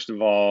 Alexi. First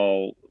of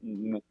all,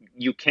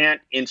 you can't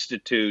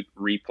institute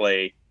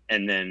replay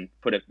and then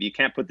you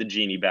can't put the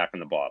genie back in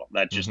the bottle.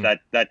 That just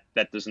that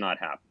does not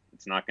happen.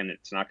 It's not going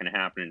to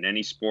happen in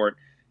any sport.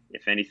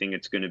 If anything,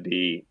 it's going to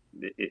be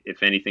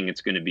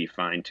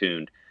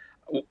fine-tuned.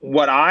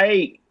 What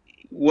I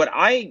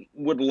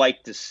would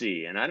like to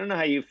see, and I don't know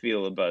how you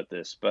feel about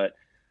this, but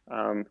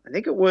I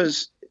think I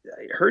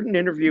heard an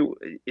interview.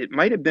 It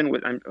might have been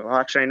with,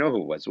 actually I know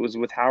who it was. It was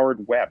with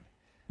Howard Webb,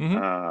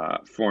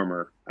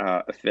 former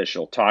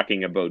official,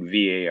 talking about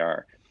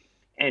VAR,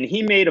 and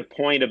he made a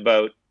point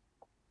about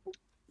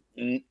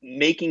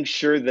making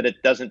sure that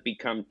it doesn't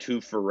become too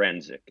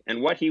forensic.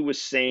 And what he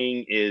was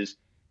saying is,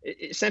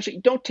 essentially,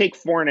 don't take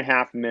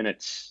 4.5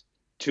 minutes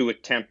to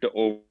attempt to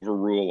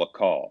overrule a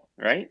call,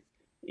 right?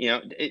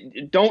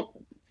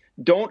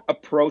 Don't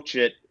approach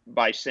it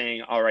by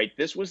saying, all right,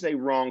 this was a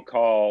wrong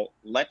call.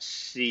 Let's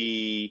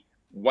see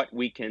what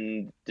we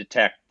can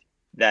detect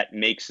that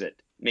makes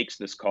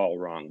this call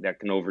wrong, that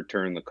can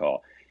overturn the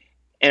call.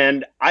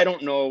 And I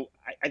don't know,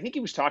 I think he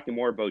was talking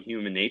more about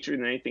human nature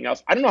than anything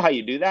else. I don't know how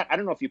you do that. I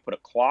don't know if you put a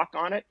clock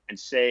on it and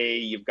say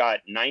you've got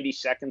 90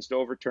 seconds to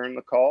overturn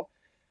the call.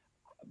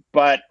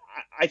 But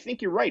I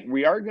think you're right.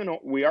 We are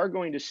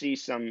going to see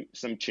some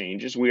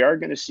changes. We are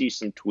going to see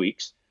some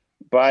tweaks.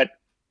 But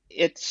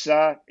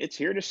it's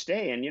here to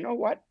stay. And you know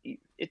what?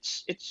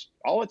 It's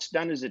all it's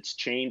done is it's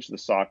changed the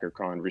soccer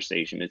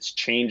conversation. It's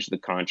changed the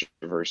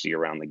controversy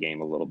around the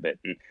game a little bit,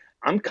 and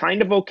I'm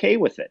kind of okay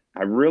with it.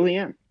 I really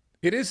am.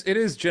 It is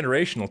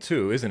generational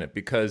too, isn't it?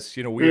 Because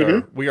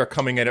we are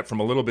coming at it from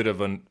a little bit of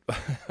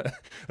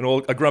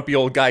a grumpy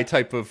old guy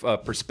type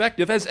of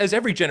perspective, as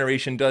every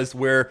generation does,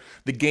 where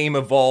the game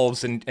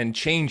evolves and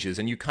changes,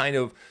 and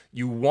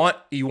you want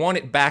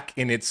it back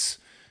in its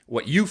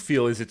what you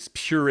feel is its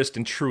purest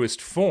and truest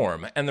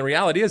form. And the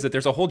reality is that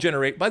there's a whole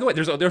generation. By the way,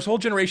 there's a whole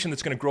generation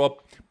that's going to grow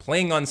up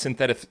playing on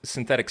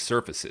synthetic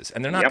surfaces,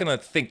 and they're not going to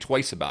think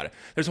twice about it.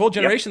 There's a whole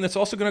generation that's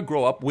also going to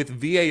grow up with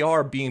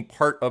VAR being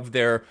part of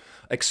their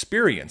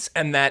experience,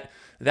 and that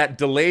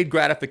delayed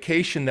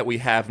gratification that we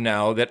have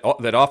now that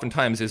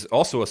oftentimes is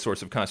also a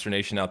source of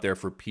consternation out there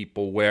for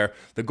people, where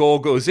the goal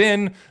goes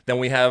in, then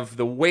we have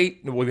the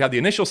wait, we have the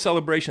initial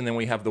celebration, then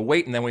we have the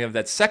wait, and then we have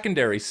that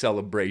secondary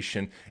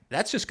celebration.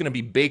 That's just going to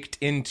be baked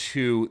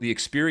into the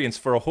experience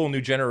for a whole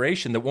new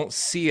generation that won't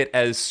see it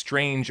as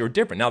strange or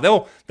different. Now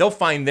they'll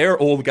find their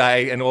old guy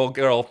and old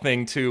girl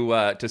thing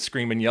to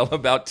scream and yell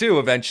about too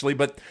eventually,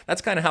 but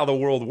that's kind of how the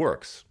world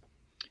works.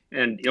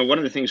 And one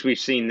of the things we've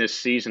seen this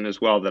season as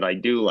well that I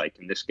do like,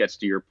 and this gets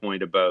to your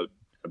point about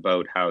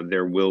how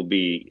there will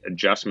be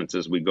adjustments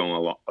as we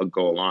go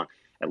along,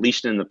 at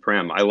least in the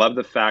Prem. I love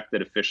the fact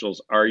that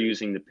officials are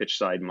using the pitch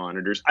side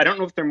monitors. I don't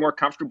know if they're more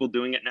comfortable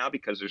doing it now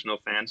because there's no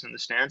fans in the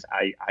stands.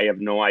 I have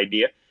no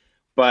idea.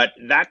 But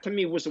that to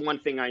me was the one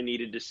thing I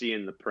needed to see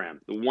in the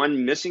Prem. The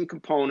one missing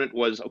component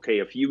was, okay,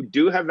 if you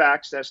do have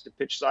access to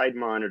pitch side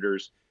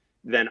monitors,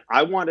 then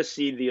I want to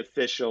see the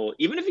official,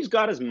 even if he's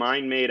got his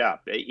mind made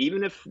up,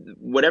 even if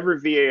whatever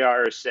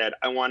VAR has said,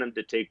 I want him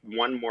to take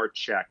one more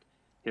check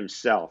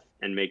himself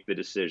and make the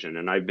decision.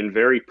 And I've been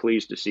very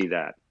pleased to see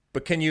that.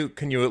 But can you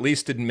at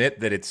least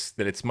admit that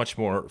it's much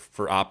more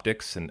for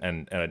optics and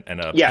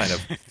a yes.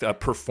 kind of a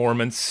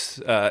performance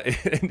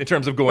in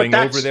terms of going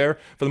over there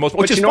for the most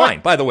part, which is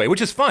fine, by the way,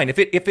 which is fine. If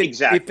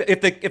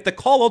the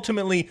call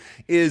ultimately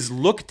is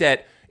looked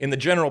at in the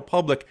general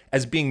public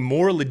as being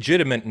more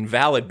legitimate and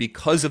valid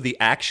because of the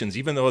actions,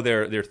 even though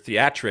they're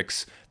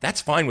theatrics, that's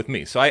fine with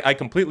me. So I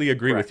completely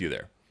agree with you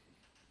there.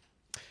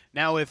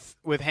 Now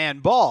with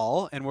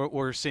handball, and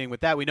we're seeing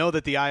with that, we know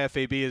that the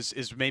IFAB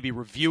is maybe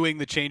reviewing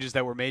the changes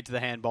that were made to the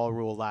handball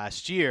rule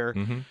last year.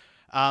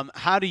 Mm-hmm.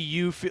 How do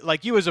you feel,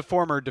 like you as a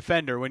former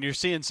defender, when you're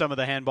seeing some of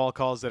the handball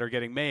calls that are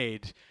getting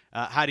made,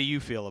 how do you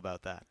feel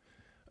about that?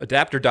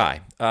 Adapt or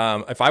die.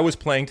 If I was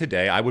playing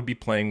today, I would be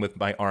playing with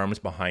my arms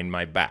behind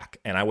my back,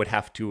 and I would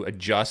have to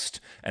adjust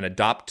and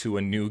adopt to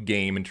a new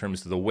game in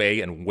terms of the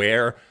way and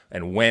where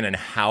and when and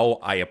how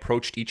I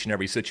approached each and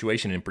every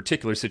situation, in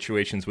particular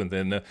situations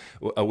within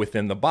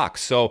the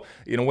box. So,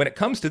 when it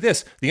comes to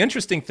this, the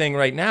interesting thing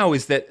right now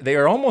is that they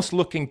are almost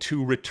looking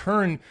to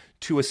return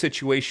to a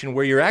situation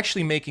where you're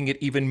actually making it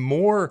even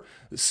more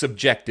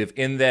subjective,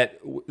 in that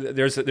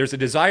there's a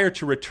desire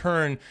to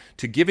return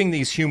to giving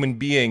these human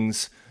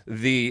beings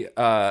the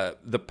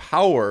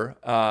power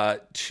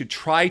to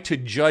try to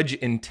judge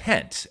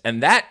intent.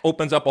 And that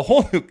opens up a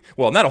whole new,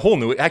 well, not a whole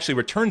new, it actually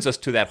returns us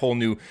to that whole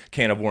new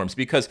can of worms,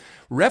 because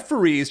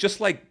referees,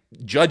 just like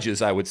judges,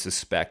 I would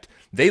suspect,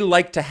 they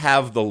like to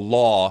have the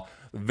law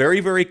very,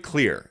 very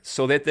clear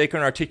so that they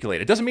can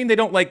articulate. It doesn't mean they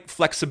don't like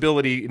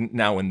flexibility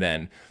now and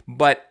then,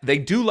 but they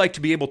do like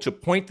to be able to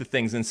point to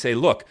things and say,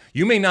 look,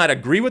 you may not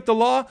agree with the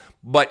law,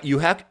 but you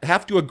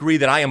have to agree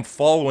that I am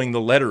following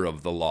the letter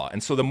of the law.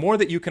 And so the more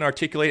that you can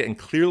articulate it and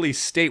clearly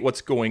state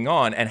what's going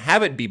on and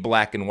have it be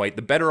black and white,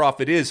 the better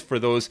off it is for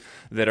those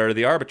that are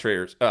the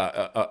arbitrators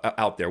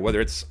out there,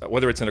 whether it's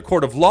in a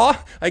court of law,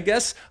 I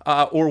guess,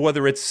 or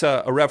whether it's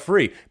a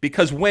referee.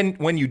 Because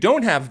when you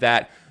don't have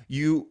that,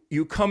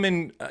 you come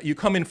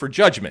in for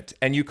judgment,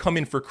 and you come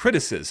in for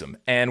criticism.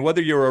 And whether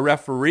you're a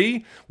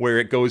referee, where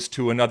it goes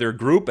to another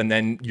group and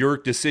then your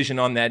decision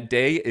on that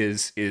day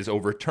is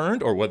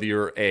overturned, or whether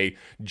you're a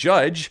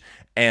judge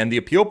and the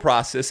appeal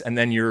process and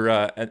then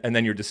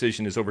your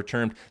decision is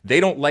overturned, they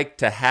don't like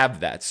to have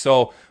that.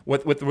 So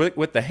with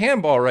the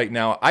handball right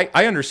now,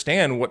 I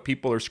understand what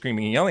people are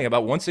screaming and yelling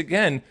about. Once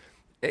again,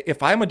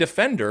 if I'm a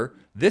defender,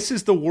 this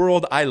is the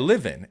world I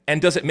live in.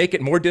 And does it make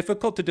it more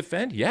difficult to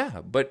defend?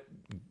 Yeah, but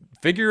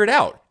figure it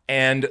out.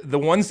 And the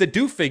ones that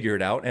do figure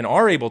it out and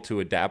are able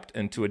to adapt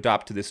and to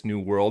adopt to this new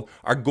world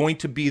are going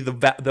to be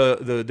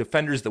the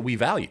defenders that we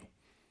value.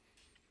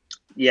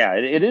 Yeah,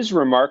 it is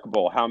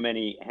remarkable how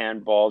many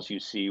handballs you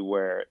see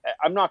where,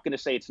 I'm not going to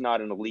say it's not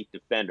an elite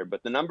defender,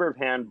 but the number of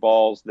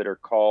handballs that are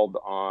called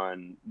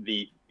on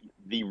the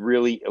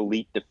really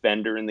elite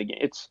defender in the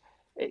game,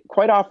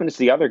 quite often it's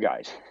the other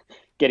guys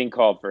getting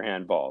called for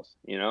handballs,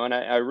 and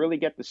I really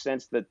get the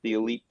sense that the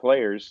elite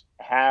players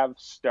have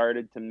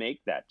started to make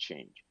that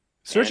change.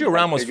 Sergio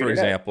Ramos, for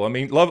example, I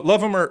mean,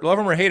 love him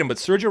or hate him, but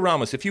Sergio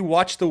Ramos, if you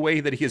watch the way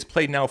that he has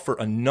played now for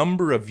a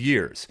number of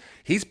years,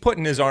 he's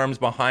putting his arms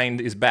behind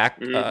his back,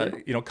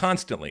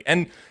 constantly.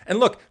 And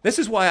look, this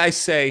is why I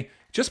say,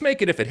 just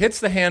make it, if it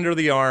hits the hand or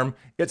the arm,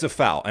 it's a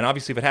foul. And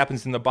obviously, if it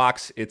happens in the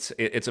box, it's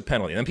a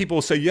penalty. And then people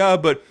will say, yeah,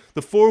 but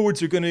the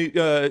forwards are gonna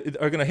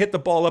hit the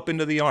ball up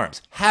into the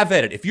arms. Have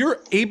at it. If you're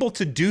able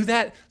to do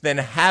that, then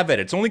have at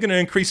it. It's only going to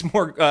increase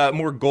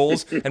more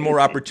goals and more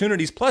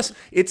opportunities. Plus,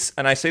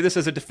 and I say this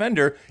as a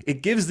defender,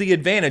 it gives the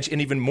advantage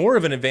and even more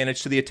of an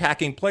advantage to the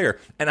attacking player.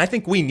 And I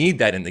think we need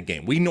that in the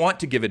game. We want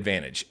to give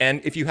advantage.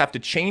 And if you have to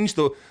change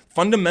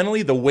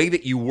fundamentally the way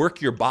that you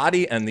work your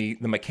body and the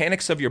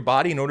mechanics of your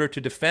body in order to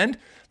defend,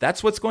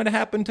 that's what's going to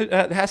happen.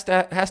 Has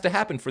to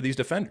happen for these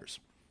defenders.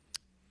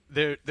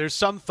 There's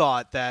some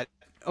thought that,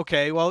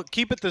 okay, well,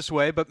 keep it this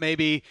way, but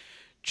maybe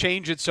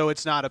change it so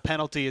it's not a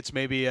penalty. It's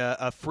maybe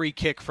a free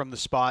kick from the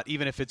spot,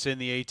 even if it's in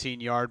the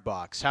 18-yard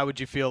box. How would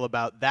you feel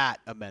about that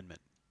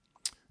amendment?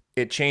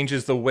 It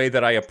changes the way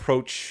that I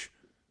approach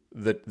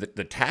the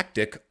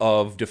tactic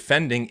of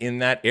defending in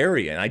that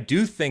area. And I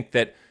do think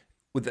that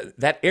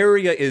that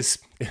area is,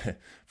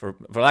 for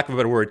lack of a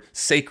better word,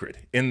 sacred,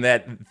 in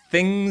that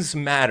things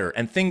matter.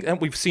 And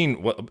we've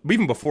seen,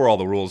 even before all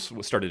the rules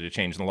started to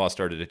change and the law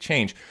started to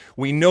change,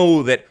 we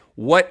know that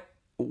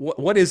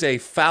what is a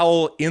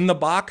foul in the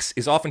box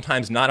is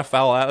oftentimes not a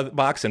foul out of the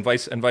box, and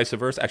vice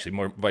versa. Actually,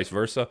 more vice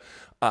versa,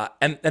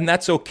 and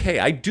that's okay.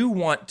 I don't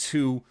want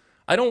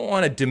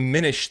to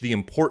diminish the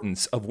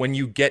importance of when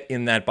you get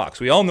in that box.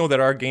 We all know that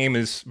our game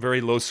is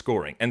very low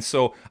scoring, and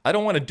so I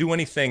don't want to do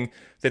anything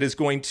that is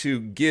going to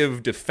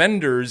give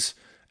defenders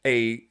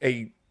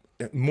a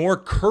more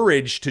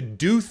courage to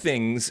do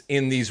things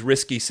in these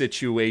risky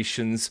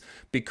situations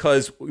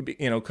because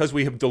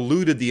we have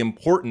diluted the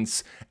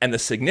importance and the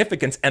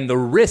significance and the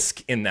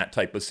risk in that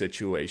type of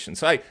situation.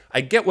 So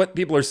I get what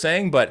people are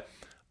saying, but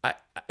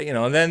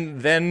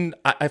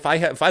if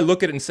I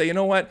look at it and say, you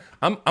know what,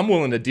 I'm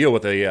willing to deal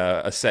with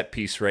a set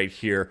piece right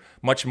here,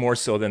 much more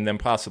so than them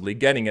possibly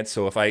getting it.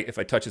 So if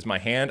it touches my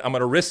hand, I'm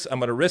gonna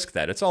risk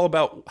that. It's all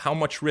about how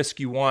much risk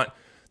you want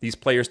these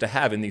players to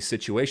have in these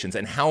situations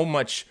and how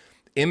much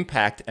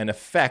impact and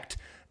effect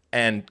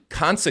and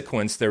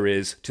consequence there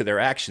is to their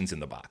actions in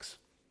the box.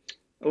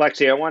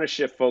 Alexi, I want to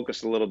shift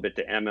focus a little bit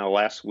to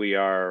MLS. We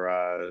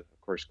are, of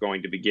course,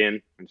 going to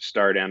begin and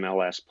start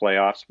MLS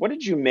playoffs. What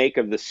did you make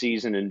of the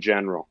season in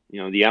general?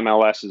 You know, the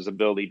MLS's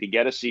ability to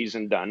get a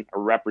season done, a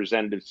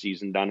representative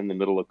season done in the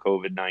middle of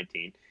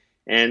COVID-19.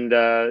 And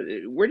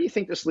where do you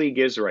think this league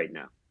is right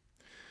now?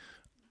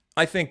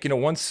 I think,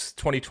 once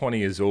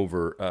 2020 is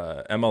over,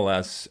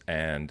 MLS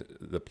and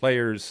the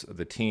players,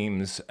 the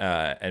teams,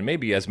 and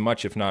maybe as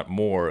much, if not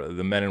more,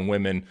 the men and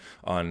women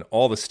on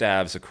all the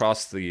staffs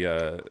across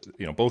the,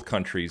 both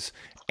countries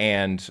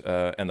and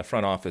the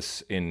front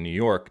office in New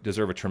York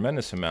deserve a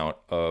tremendous amount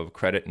of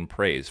credit and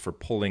praise for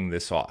pulling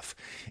this off.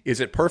 Is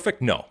it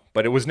perfect? No,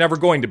 but it was never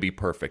going to be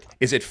perfect.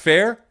 Is it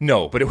fair?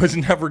 No, but it was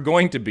never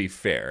going to be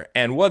fair.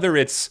 And whether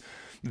it's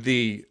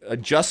the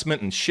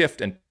adjustment and shift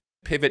and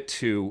pivot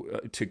to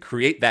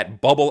create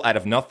that bubble out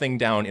of nothing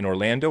down in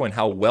Orlando and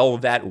how well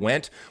that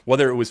went,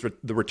 whether it was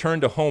the return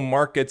to home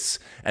markets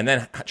and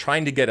then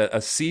trying to get a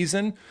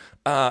season,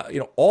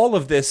 all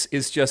of this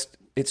is just,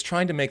 it's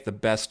trying to make the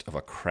best of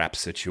a crap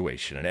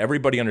situation. And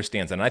everybody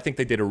understands that. And I think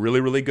they did a really,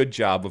 really good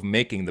job of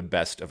making the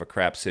best of a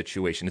crap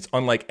situation. It's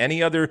unlike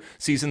any other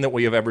season that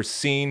we have ever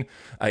seen.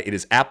 It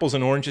is apples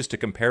and oranges to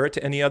compare it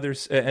to any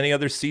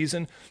other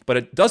season, but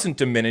it doesn't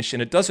diminish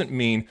and it doesn't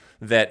mean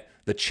that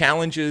the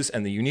challenges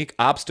and the unique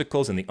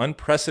obstacles and the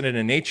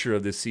unprecedented nature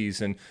of this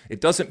season, it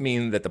doesn't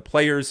mean that the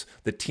players,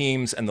 the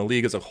teams, and the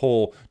league as a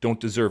whole don't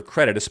deserve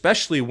credit,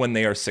 especially when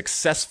they are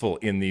successful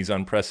in these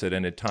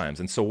unprecedented times.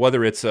 And so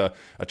whether it's a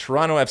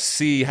Toronto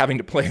FC having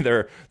to play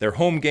their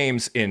home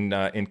games in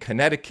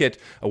Connecticut,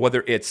 or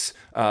whether it's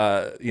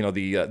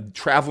the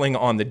traveling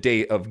on the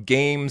day of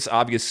games,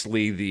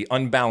 obviously the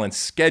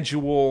unbalanced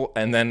schedule,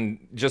 and then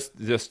just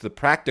the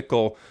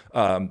practical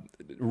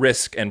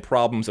risk and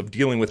problems of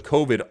dealing with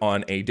COVID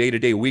on a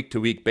day-to-day,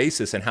 week-to-week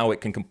basis and how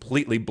it can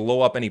completely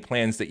blow up any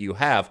plans that you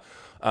have.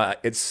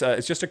 It's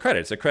just a credit.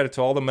 It's a credit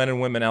to all the men and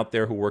women out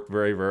there who work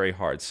very, very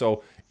hard.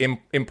 So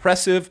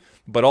impressive,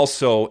 but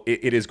also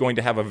it is going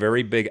to have a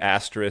very big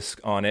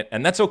asterisk on it,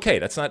 and that's okay.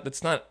 That's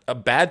not a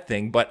bad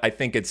thing. But I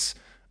think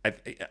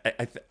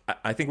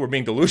I think we're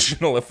being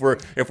delusional if we're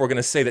going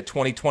to say that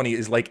 2020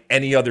 is like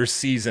any other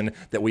season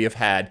that we have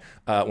had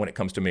when it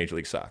comes to Major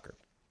League Soccer.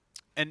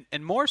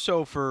 And more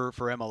so for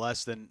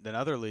MLS than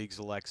other leagues,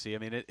 Alexi. I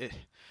mean,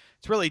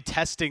 it's really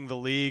testing the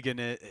league in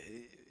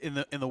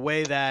the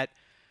way that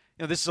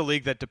this is a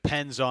league that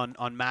depends on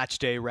match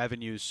day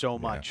revenues so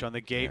much, on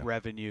the gate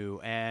revenue,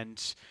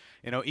 and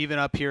even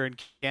up here in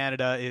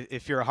Canada,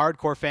 if you're a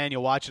hardcore fan,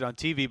 you'll watch it on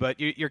TV, but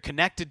you're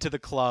connected to the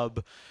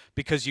club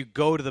because you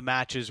go to the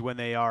matches when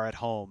they are at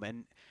home,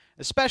 and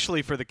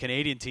especially for the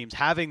Canadian teams,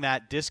 having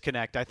that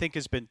disconnect I think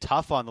has been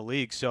tough on the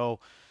league. So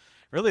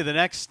really, the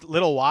next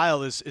little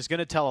while is going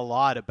to tell a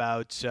lot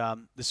about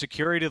the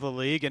security of the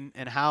league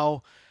and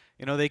how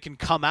they can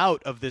come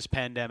out of this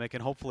pandemic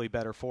and hopefully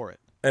better for it.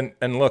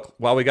 And look,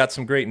 while we got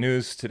some great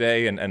news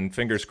today and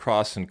fingers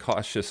crossed and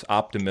cautious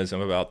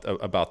optimism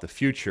about the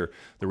future,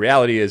 the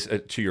reality is,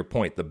 to your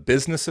point, the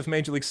business of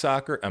Major League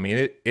Soccer, I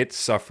mean, it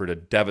suffered a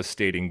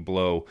devastating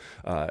blow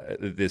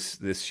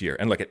this year.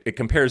 And look, it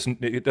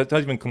doesn't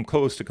even come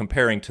close to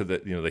comparing to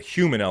the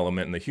human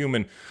element and the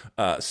human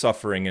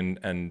suffering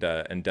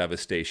and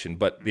devastation.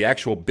 But the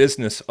actual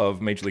business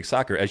of Major League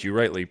Soccer, as you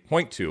rightly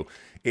point to,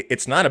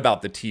 it's not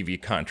about the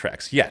TV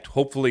contracts yet.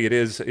 Hopefully it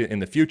is in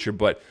the future,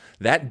 but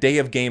that day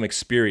of game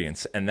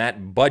experience and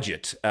that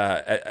budget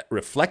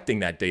reflecting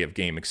that day of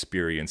game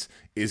experience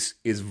is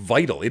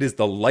vital. It is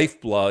the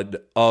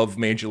lifeblood of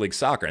Major League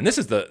Soccer, and this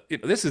is the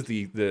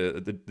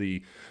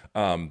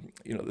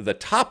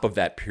top of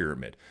that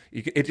pyramid.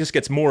 It just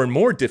gets more and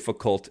more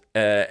difficult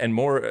and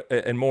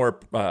more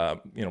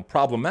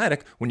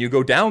problematic when you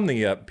go down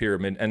the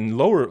pyramid and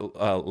lower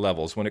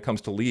levels when it comes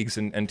to leagues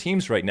and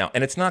teams right now.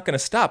 And it's not going to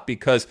stop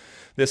because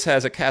this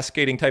has a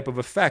cascading type of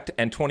effect,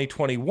 and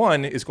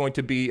 2021 is going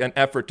to be an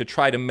effort to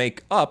try to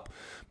make up.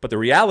 But the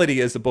reality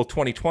is that both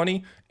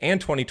 2020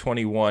 and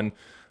 2021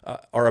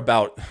 are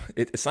about.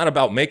 It's not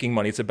about making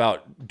money. It's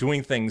about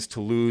doing things to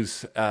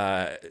lose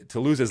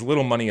as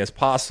little money as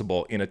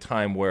possible in a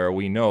time where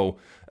we know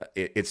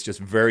it's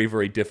just very,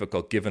 very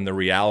difficult given the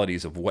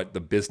realities of what the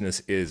business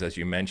is, as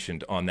you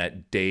mentioned, on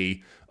that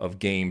day of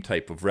game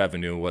type of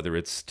revenue, whether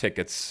it's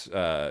tickets,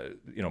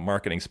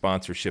 marketing,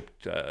 sponsorship,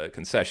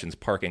 concessions,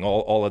 parking,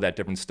 all of that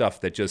different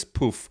stuff that just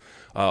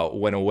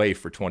went away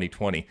for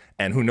 2020.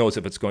 And who knows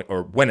if it's going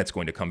or when it's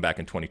going to come back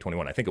in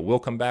 2021. I think it will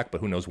come back, but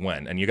who knows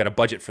when? And you got a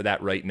budget for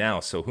that right now.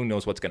 So who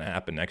knows what's going to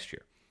happen next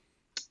year?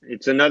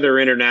 It's another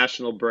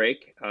international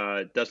break.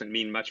 It doesn't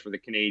mean much for the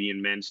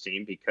Canadian men's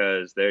team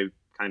because they've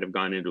kind of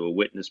gone into a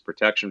witness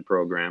protection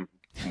program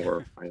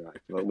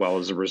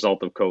as a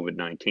result of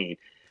COVID-19.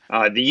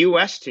 The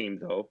U.S. team,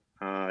 though,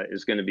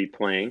 is going to be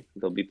playing.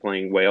 They'll be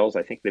playing Wales.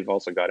 I think they've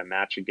also got a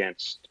match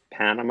against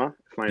Panama,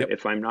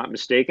 if I'm not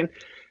mistaken.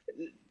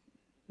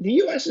 The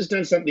U.S. has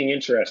done something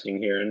interesting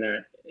here in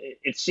that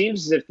it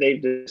seems as if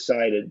they've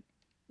decided,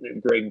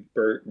 Greg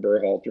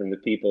Berhalter and the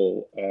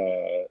people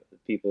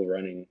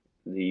running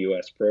the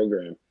U.S.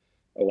 program,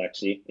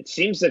 Alexi, it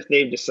seems that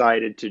they've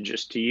decided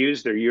to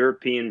use their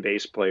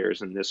European-based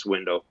players in this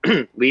window,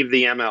 leave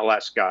the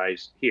MLS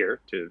guys here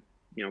to,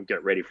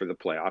 get ready for the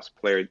playoffs,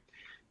 play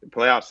the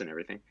playoffs and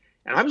everything.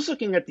 And I was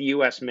looking at the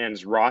U.S.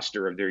 men's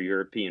roster of their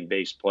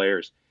European-based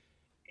players.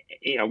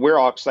 We're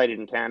all excited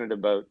in Canada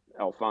about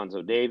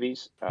Alphonso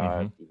Davies,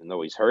 even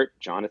though he's hurt,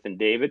 Jonathan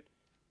David.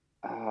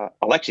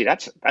 Alexi,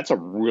 that's a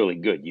really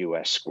good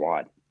U.S.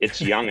 squad.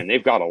 It's young, and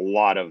they've got a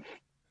lot of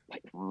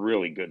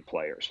really good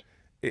players.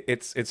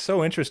 It's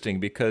so interesting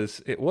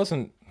because it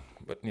wasn't,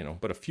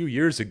 but a few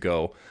years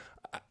ago,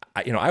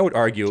 I would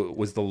argue it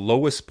was the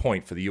lowest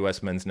point for the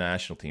U.S. men's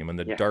national team and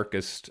the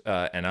darkest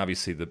and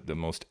obviously the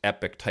most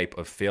epic type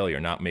of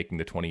failure, not making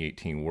the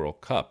 2018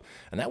 World Cup.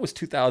 And that was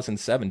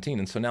 2017.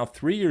 And so now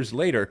 3 years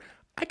later,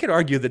 I could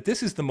argue that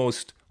this is the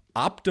most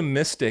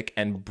optimistic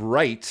and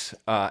bright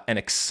and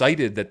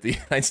excited that the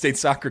United States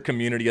soccer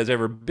community has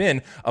ever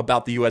been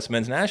about the U.S.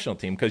 men's national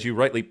team, because you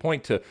rightly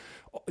point to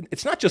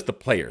it's not just the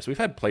players. We've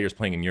had players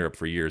playing in Europe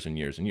for years and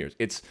years and years.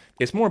 It's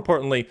more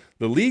importantly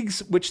the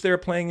leagues which they're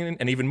playing in,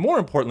 and even more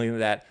importantly than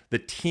that, the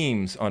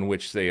teams on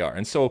which they are.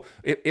 And so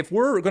if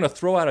we're going to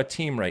throw out a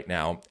team right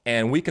now,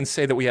 and we can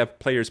say that we have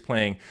players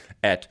playing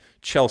at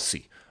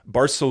Chelsea,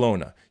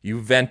 Barcelona,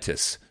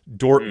 Juventus,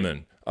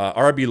 Dortmund,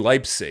 RB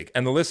Leipzig,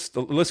 and the list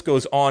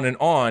goes on, and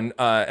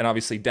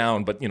obviously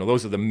down, but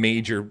those are the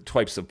major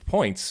types of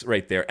points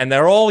right there. And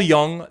they're all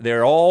young,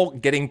 they're all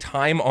getting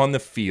time on the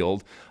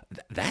field.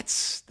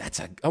 That's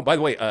by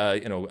the way,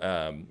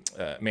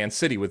 Man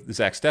City with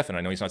Zach Steffen.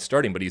 I know he's not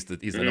starting, but he's the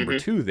number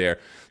 2 there.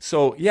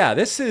 So yeah,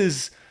 this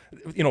is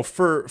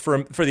for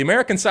the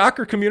American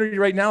soccer community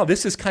right now,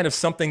 this is kind of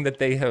something that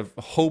they have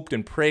hoped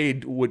and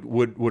prayed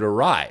would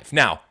arrive.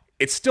 Now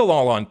it's still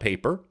all on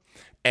paper,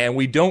 and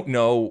we don't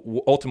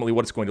know ultimately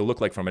what it's going to look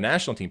like from a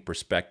national team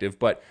perspective,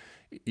 but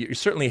you're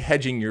certainly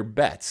hedging your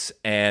bets.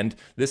 And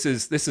this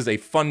is a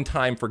fun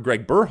time for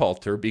Greg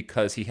Berhalter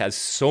because he has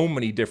so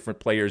many different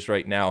players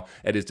right now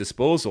at his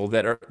disposal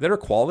that are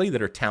quality,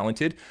 that are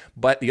talented.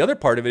 But the other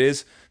part of it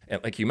is,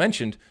 like you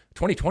mentioned,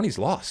 2020's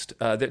lost.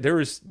 There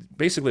was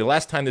basically the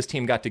last time this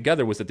team got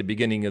together was at the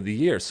beginning of the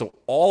year. So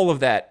all of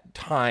that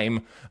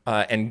time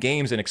and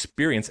games and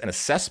experience and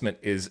assessment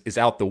is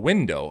out the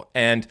window.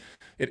 And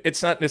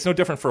it's no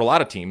different for a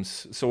lot of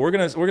teams. So we're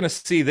gonna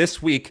see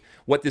this week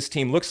what this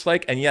team looks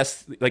like. And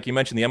yes, like you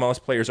mentioned, the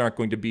MLS players aren't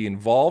going to be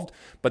involved,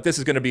 but this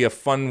is going to be a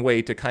fun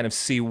way to kind of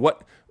see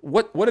what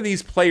are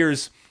these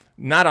players,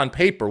 not on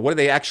paper, what do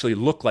they actually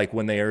look like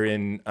when they are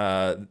in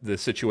the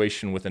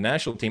situation with the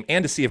national team,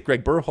 and to see if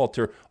Greg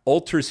Berhalter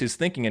alters his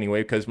thinking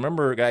anyway. Because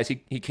remember, guys,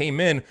 he came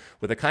in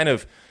with a kind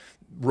of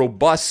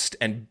robust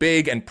and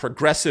big and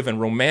progressive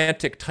and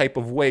romantic type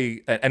of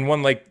way, and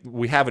one like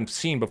we haven't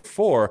seen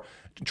before,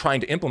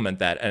 trying to implement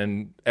that.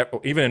 And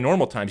even in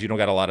normal times, you don't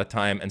got a lot of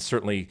time. And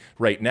certainly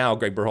right now,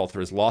 Greg Berhalter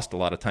has lost a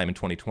lot of time in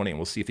 2020. And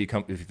we'll see if he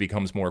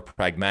becomes more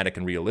pragmatic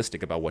and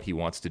realistic about what he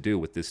wants to do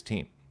with this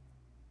team.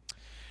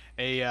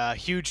 A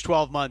huge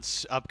 12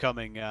 months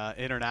upcoming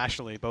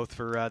internationally, both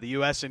for the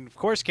U.S. and, of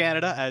course,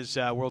 Canada, as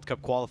World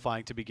Cup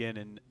qualifying to begin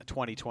in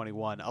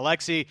 2021.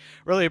 Alexi,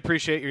 really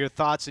appreciate your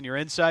thoughts and your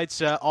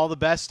insights. All the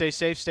best. Stay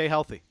safe. Stay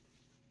healthy.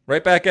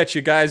 Right back at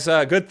you guys.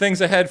 Good things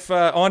ahead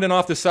on and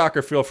off the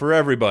soccer field for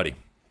everybody.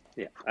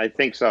 Yeah, I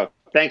think so.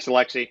 Thanks,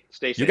 Alexi.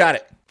 Stay safe. You got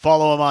it.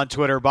 Follow him on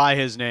Twitter by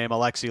his name,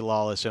 Alexi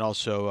Lalas, and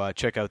also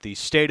check out the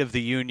State of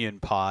the Union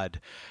pod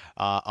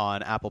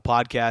on Apple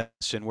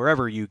Podcasts and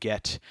wherever you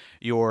get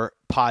your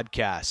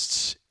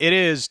podcasts. It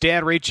is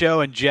Dan Riccio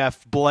and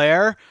Jeff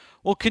Blair.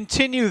 We'll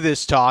continue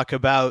this talk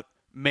about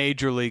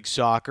Major League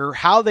Soccer,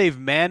 how they've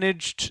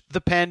managed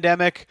the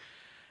pandemic,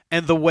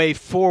 and the way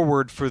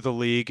forward for the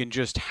league, and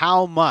just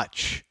how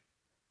much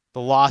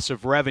the loss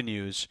of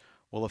revenues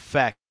will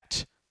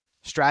affect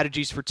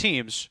strategies for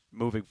teams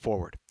moving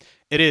forward.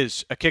 It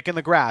is A Kick in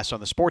the Grass on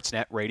the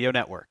Sportsnet Radio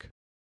Network.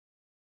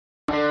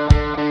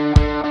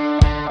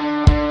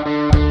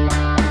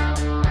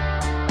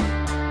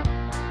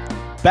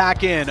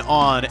 Back in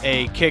on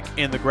A Kick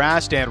in the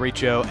Grass, Dan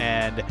Riccio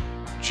and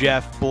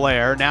Jeff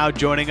Blair. Now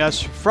joining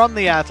us from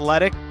The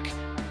Athletic,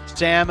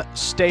 Sam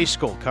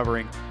Stejskal,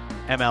 covering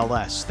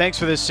MLS. Thanks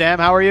for this, Sam.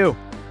 How are you?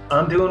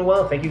 I'm doing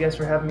well. Thank you guys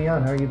for having me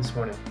on. How are you this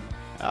morning?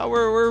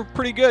 We're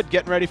pretty good.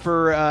 Getting ready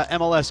for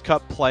MLS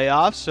Cup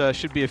playoffs.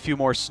 Should be a few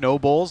more snow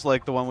bowls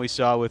like the one we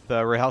saw with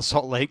Real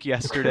Salt Lake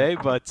yesterday,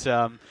 but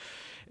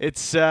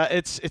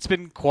it's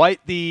been quite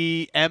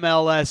the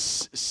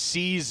MLS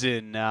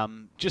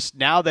season. Just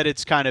now that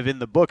it's kind of in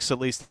the books, at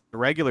least the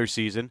regular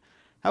season,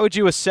 how would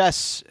you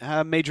assess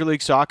Major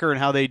League Soccer and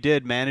how they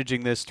did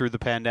managing this through the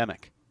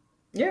pandemic?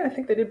 Yeah, I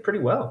think they did pretty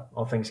well,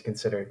 all things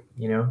considered.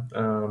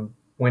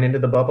 Went into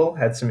the bubble,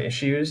 had some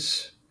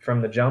issues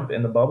from the jump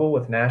in the bubble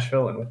with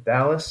Nashville and with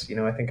Dallas.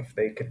 I think if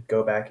they could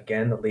go back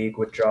again, the league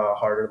would draw a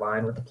harder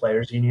line with the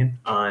players' union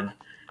on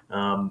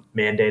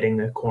mandating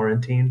the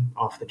quarantine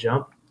off the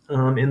jump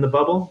in the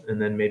bubble,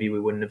 and then maybe we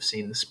wouldn't have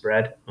seen the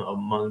spread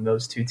among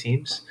those two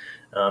teams,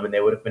 and they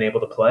would have been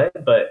able to play.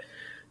 But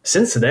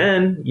since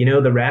then,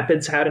 the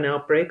Rapids had an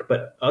outbreak,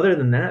 but other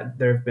than that,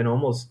 there have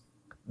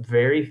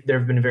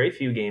been very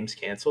few games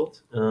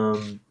canceled.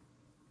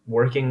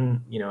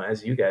 Working,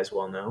 as you guys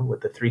well know,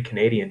 with the 3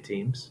 Canadian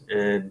teams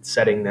and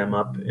setting them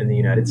up in the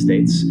United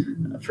States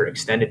for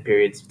extended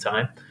periods of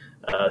time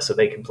so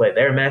they can play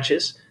their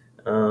matches.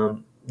 I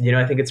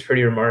think it's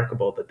pretty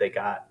remarkable that they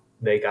got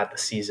the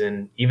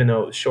season, even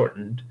though it was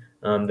shortened,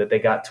 that they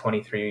got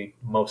 23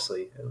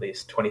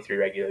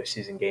 regular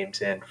season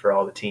games in for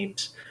all the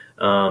teams.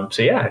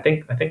 I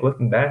think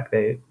looking back,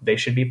 they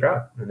should be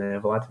proud, and they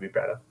have a lot to be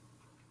proud of.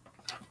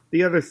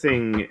 The other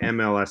thing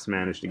MLS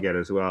managed to get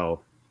as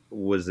well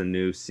was a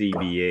new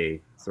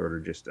CBA, sort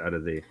of just out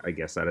of the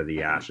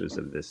ashes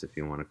of this, if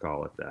you want to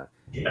call it that.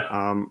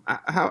 Yeah.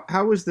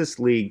 How is this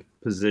league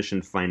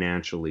positioned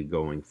financially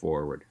going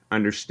forward?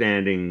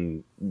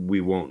 Understanding we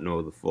won't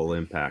know the full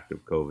impact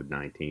of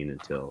COVID-19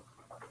 until,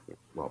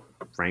 well,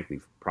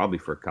 frankly, probably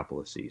for a couple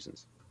of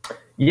seasons.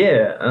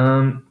 Yeah.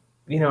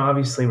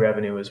 Obviously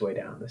revenue is way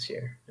down this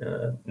year.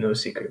 No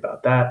secret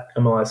about that.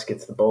 MLS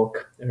gets the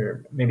bulk,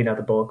 or maybe not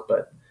the bulk,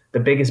 but the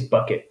biggest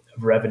bucket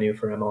of revenue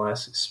for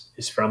MLS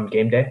is from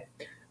game day.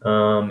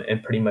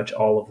 And pretty much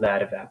all of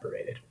that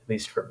evaporated, at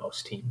least for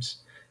most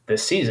teams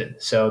this season.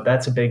 So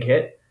that's a big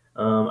hit.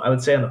 I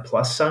would say on the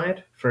plus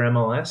side for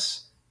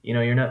MLS,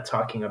 you're not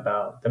talking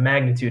about the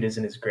magnitude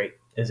isn't as great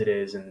as it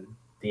is in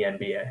the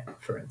NBA,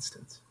 for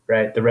instance,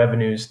 right? The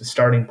revenues, the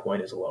starting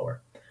point is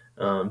lower.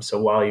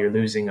 So while you're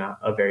losing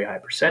a very high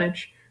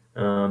percentage,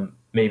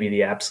 maybe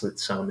the absolute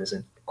sum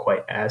isn't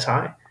quite as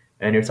high.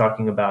 And you're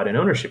talking about an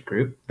ownership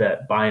group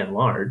that, by and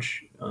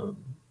large,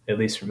 at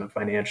least from a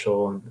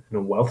financial and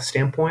a wealth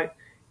standpoint,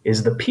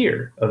 is the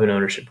peer of an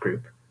ownership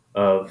group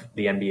of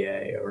the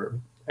NBA or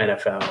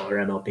NFL or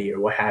MLB or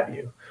what have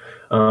you.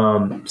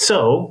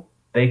 So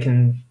they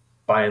can,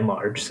 by and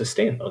large,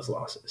 sustain those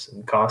losses.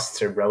 And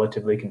costs are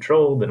relatively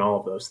controlled and all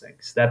of those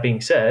things. That being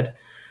said,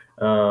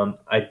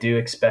 I do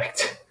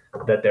expect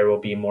that there will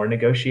be more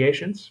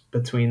negotiations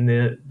between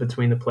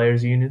the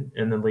players' union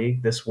and the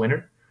league this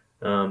winter.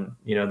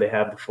 They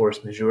have the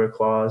force majeure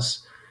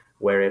clause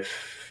where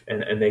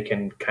and they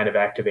can kind of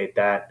activate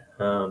that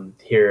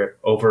here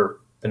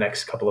over the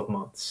next couple of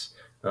months.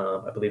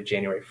 I believe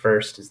January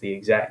 1st is the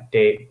exact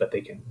date, but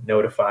they can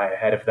notify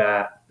ahead of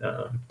that.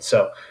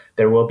 So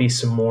there will be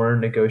some more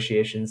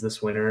negotiations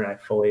this winter, I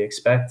fully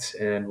expect,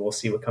 and we'll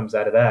see what comes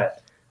out of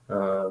that.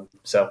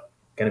 So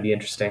going to be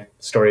interesting.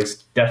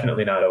 Story's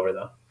definitely not over,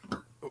 though.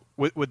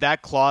 Would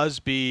that clause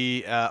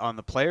be on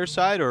the player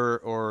side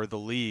or the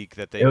league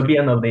that they? It would be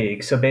on the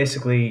league. So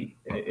basically,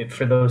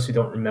 for those who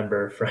don't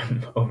remember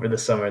from over the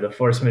summer, the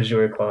force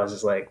majeure clause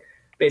is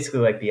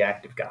basically like the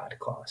act of God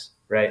clause,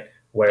 right?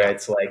 where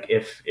it's like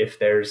if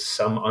there's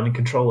some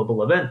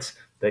uncontrollable event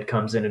that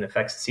comes in and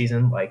affects the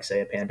season, like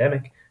say a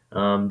pandemic,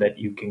 that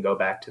you can go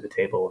back to the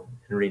table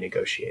and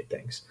renegotiate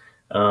things.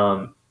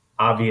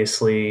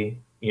 Obviously,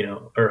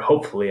 or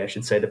hopefully, I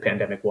should say, the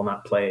pandemic will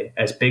not play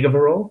as big of a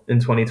role in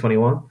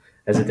 2021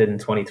 as it did in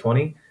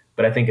 2020.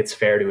 But I think it's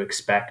fair to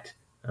expect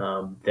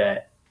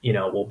that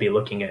we'll be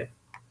looking at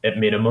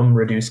minimum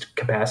reduced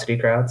capacity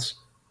crowds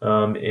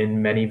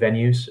in many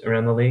venues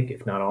around the league,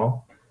 if not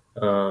all.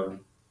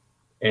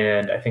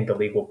 And I think the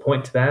league will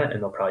point to that,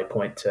 and they'll probably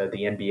point to the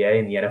NBA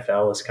and the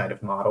NFL as kind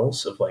of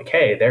models of like,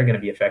 hey, they're going to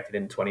be affected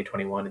in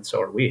 2021, and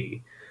so are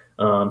we.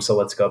 So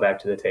let's go back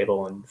to the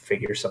table and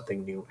figure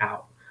something new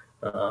out.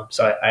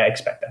 So I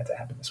expect that to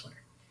happen this winter.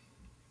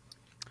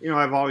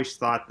 I've always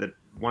thought that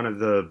one of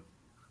the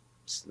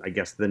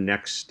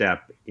next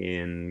step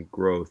in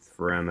growth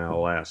for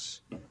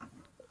MLS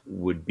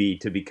would be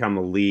to become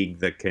a league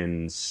that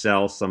can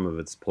sell some of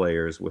its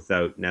players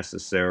without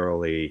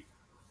necessarily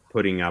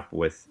putting up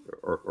with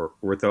or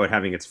without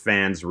having its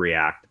fans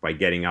react by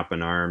getting up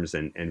in arms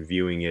and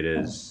viewing it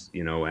as,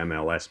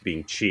 MLS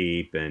being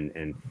cheap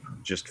and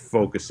just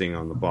focusing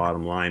on the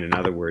bottom line. In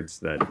other words,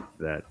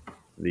 that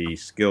the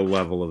skill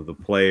level of the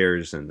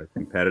players and the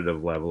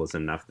competitive level is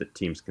enough that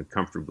teams can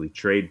comfortably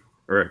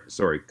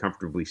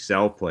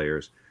sell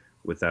players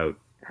without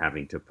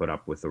having to put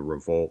up with a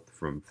revolt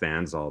from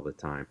fans all the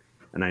time.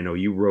 And I know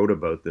you wrote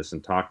about this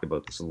and talked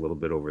about this a little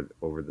bit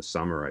over the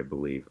summer, I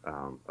believe,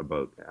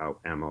 about how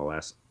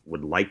MLS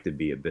would like to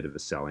be a bit of a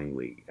selling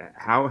league.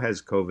 How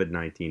has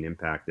COVID-19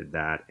 impacted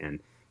that? And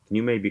can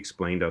you maybe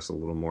explain to us a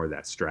little more of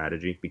that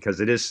strategy?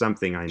 Because it is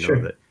something I know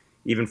Sure. that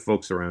even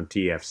folks around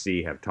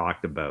TFC have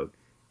talked about,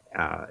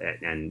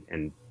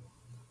 and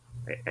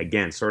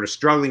again, sort of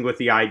struggling with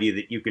the idea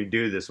that you can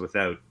do this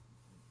without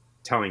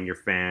telling your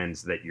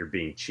fans that you're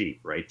being cheap,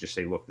 right? Just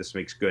say, look, this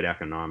makes good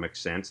economic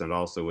sense, and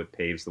also it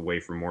paves the way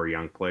for more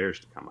young players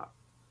to come up.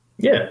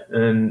 Yeah,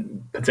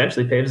 and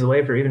potentially paves the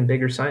way for even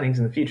bigger signings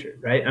in the future,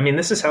 right? I mean,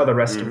 this is how the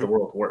rest of the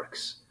world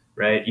works,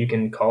 right? You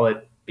can call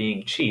it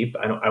being cheap.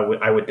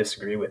 I would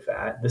disagree with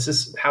that. This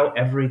is how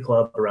every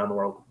club around the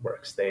world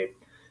works. They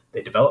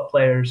develop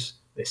players,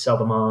 they sell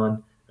them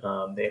on,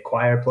 they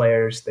acquire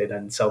players, they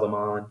then sell them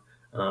on.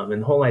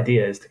 And the whole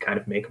idea is to kind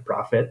of make a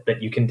profit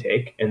that you can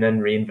take and then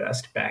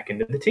reinvest back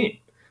into the team.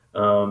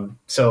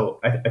 So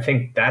I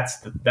think that's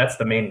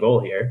the main goal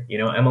here.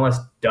 MLS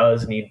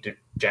does need to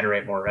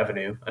generate more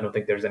revenue. I don't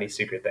think there's any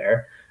secret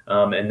there.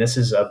 And this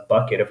is a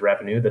bucket of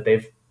revenue that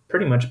they've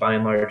pretty much by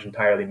and large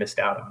entirely missed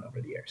out on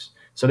over the years.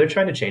 So they're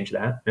trying to change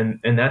that.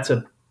 And that's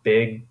a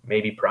big,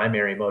 maybe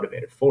primary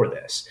motivator for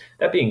this.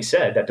 That being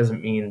said, that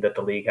doesn't mean that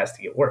the league has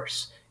to get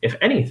worse. If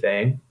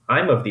anything,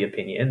 I'm of the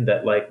opinion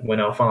that like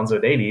when Alphonso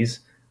Davies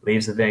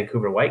leaves the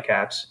Vancouver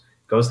Whitecaps,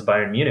 goes to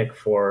Bayern Munich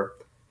for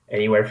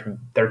anywhere from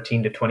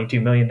 $13 to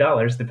 $22 million,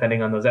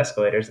 depending on those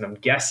escalators. And I'm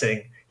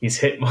guessing he's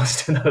hit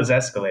most of those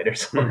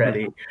escalators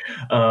already.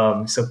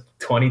 So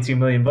 $22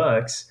 million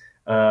bucks,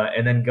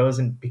 and then goes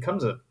and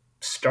becomes a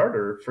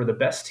starter for the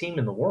best team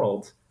in the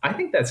world. I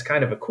think that's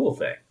kind of a cool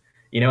thing.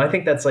 I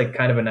think that's like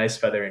kind of a nice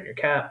feather in your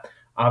cap.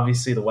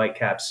 Obviously the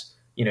Whitecaps,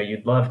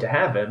 you'd love to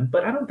have him,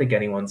 but I don't think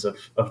anyone's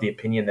of the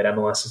opinion that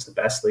MLS is the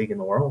best league in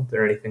the world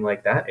or anything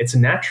like that. It's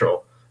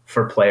natural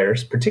for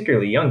players,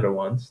 particularly younger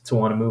ones, to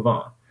want to move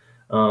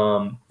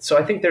on. So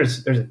I think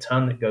there's a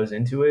ton that goes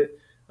into it.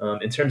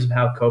 In terms of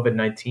how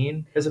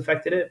COVID-19 has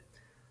affected it,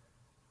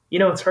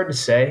 it's hard to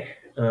say.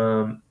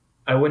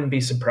 I wouldn't be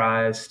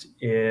surprised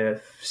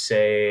if,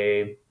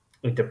 say,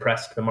 it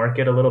depressed the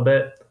market a little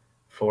bit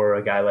for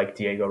a guy like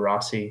Diego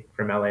Rossi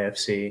from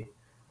LAFC,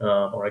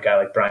 or a guy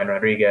like Brian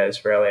Rodriguez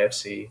for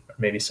LAFC, or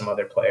maybe some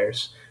other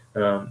players.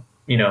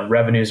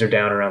 Revenues are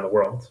down around the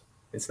world.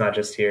 It's not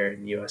just here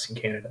in the US and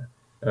Canada.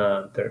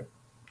 They're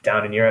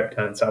down in Europe,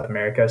 down in South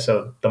America.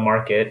 So the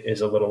market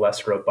is a little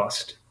less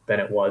robust than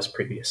it was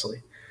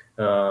previously.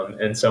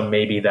 And so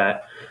maybe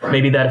that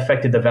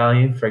affected the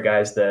value for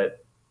guys that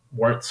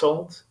weren't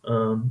sold,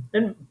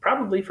 and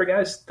probably for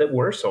guys that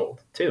were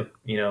sold too.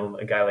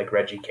 A guy like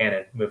Reggie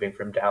Cannon moving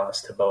from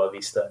Dallas to Boa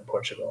Vista in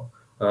Portugal.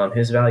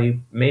 His value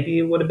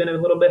maybe would have been a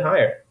little bit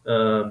higher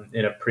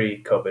in a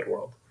pre-COVID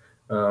world.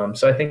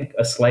 So I think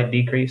a slight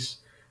decrease,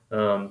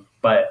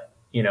 but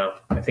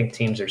I think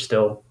teams are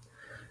still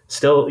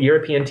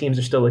European teams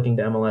are still looking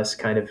to MLS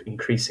kind of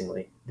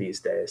increasingly these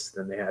days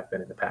than they have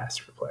been in the past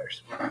for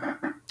players.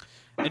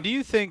 And do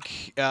you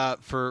think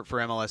for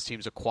MLS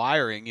teams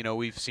acquiring,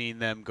 we've seen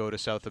them go to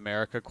South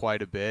America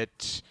quite a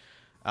bit.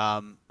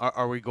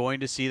 Are we going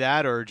to see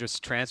that, or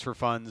just transfer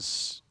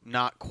funds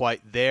not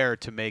quite there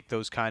to make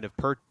those kind of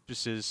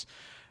purchases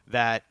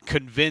that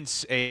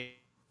convince a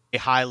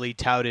highly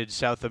touted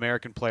South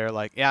American player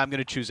like, yeah, I'm going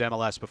to choose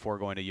MLS before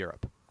going to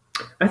Europe?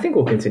 I think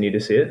we'll continue to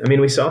see it. I mean,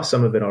 we saw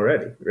some of it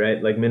already,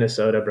 right? Like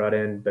Minnesota brought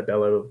in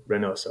Bebelo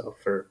Reynoso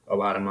for a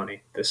lot of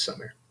money this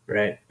summer,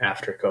 right?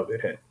 After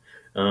COVID hit.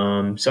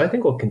 So I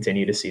think we'll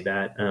continue to see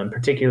that,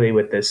 particularly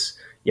with this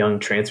young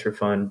transfer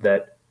fund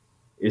that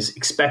is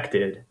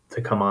expected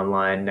to come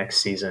online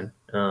next season,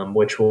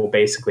 which will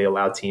basically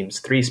allow teams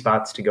 3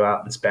 spots to go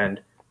out and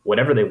spend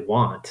whatever they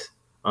want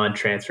on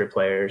transfer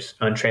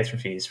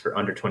fees for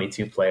under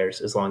 22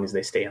 players, as long as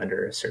they stay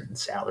under a certain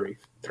salary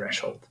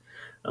threshold.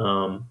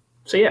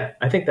 So yeah,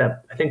 I think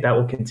that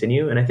will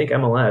continue. And I think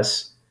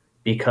MLS,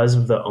 because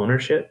of the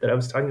ownership that I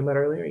was talking about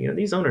earlier,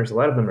 these owners, a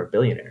lot of them are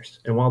billionaires.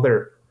 And while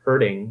they're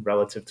hurting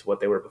relative to what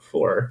they were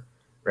before,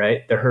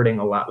 right, they're hurting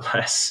a lot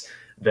less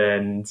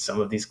than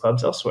some of these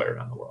clubs elsewhere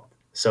around the world.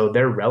 So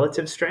their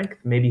relative strength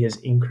maybe has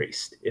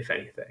increased, if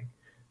anything.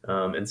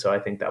 And so I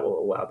think that will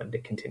allow them to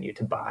continue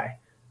to buy,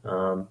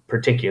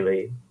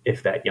 particularly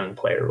if that young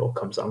player rule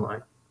comes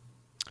online.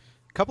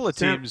 A couple of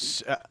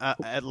teams,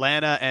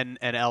 Atlanta and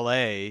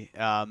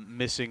LA,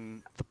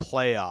 missing the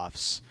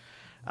playoffs.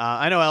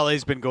 I know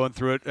LA's been going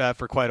through it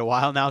for quite a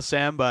while now,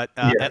 Sam, but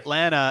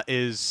Atlanta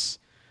is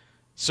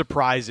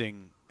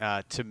surprising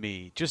to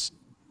me. Just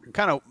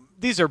kind of,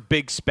 these are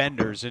big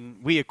spenders,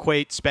 and we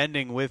equate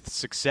spending with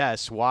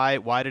success.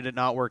 Why did it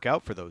not work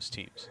out for those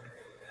teams?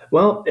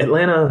 Well,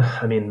 Atlanta,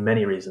 I mean,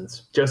 many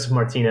reasons. Joseph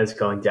Martinez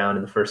going down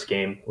in the first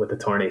game with a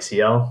torn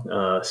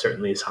ACL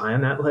certainly is high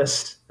on that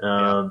list.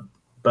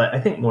 But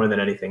I think more than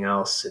anything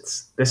else,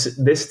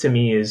 this to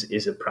me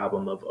is a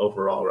problem of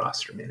overall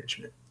roster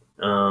management.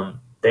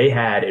 They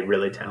had a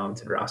really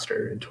talented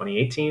roster in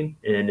 2018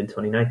 and in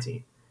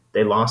 2019.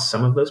 They lost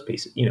some of those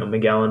pieces.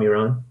 Miguel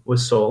Almiron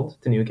was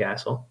sold to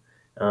Newcastle.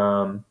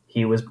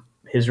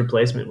 His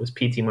replacement was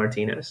P.T.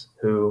 Martinez,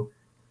 who,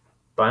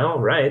 by all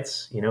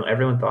rights,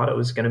 everyone thought it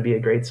was going to be a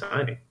great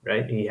signing,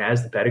 right? He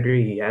has the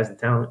pedigree, he has the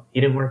talent.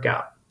 He didn't work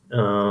out.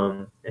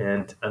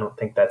 And I don't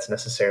think that's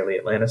necessarily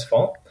Atlanta's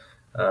fault.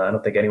 I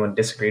don't think anyone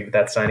disagreed with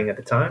that signing at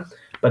the time.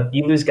 But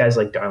you lose guys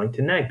like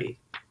Darlington Nagbe,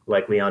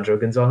 like Leandro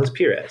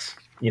Gonzalez-Pirez,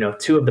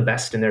 2 of the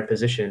best in their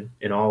position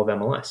in all of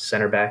MLS,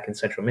 center back and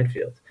central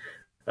midfield.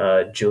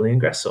 Julian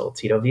Gressel,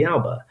 Tito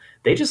Villalba.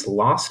 They just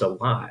lost a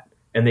lot,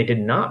 and they did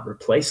not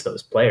replace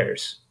those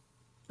players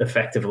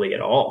effectively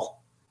at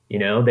all.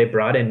 They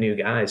brought in new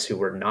guys who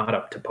were not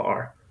up to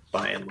par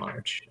by and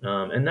large.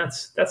 And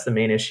that's the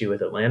main issue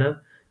with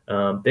Atlanta.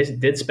 They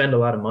did spend a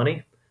lot of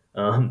money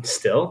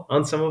still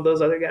on some of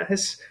those other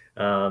guys,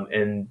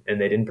 and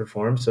they didn't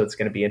perform. So it's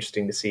going to be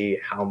interesting to see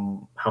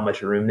how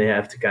much room they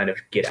have to kind of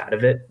get out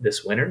of it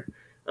this winter.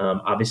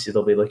 Obviously,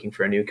 they'll be looking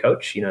for a new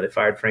coach. They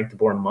fired Frank de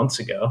Boer months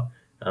ago,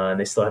 and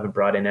they still haven't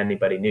brought in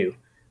anybody new.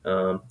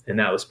 And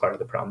that was part of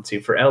the problem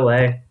too. For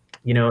LA,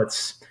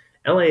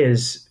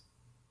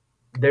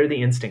 they're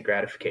the instant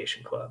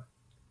gratification club,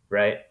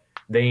 right?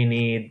 They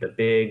need the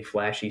big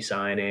flashy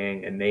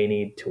signing, and they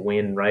need to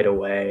win right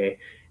away.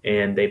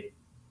 And they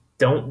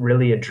don't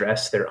really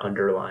address their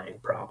underlying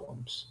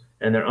problems.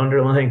 And their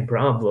underlying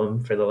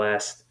problem for the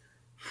last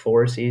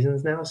 4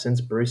 seasons now,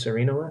 since Bruce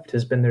Arena left,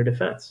 has been their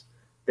defense.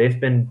 They've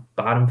been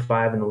bottom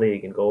 5 in the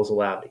league in goals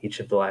allowed each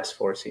of the last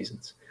 4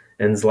 seasons.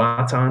 And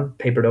Zlatan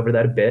papered over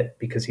that a bit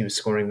because he was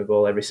scoring a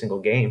goal every single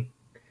game.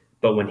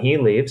 But when he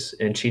leaves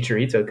and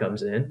Chicharito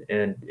comes in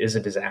and is a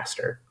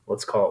disaster,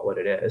 let's call it what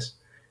it is,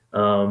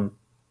 then,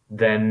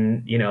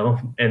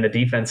 and the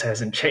defense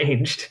hasn't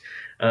changed,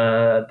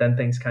 then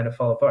things kind of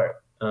fall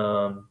apart.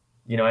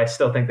 I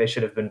still think they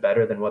should have been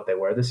better than what they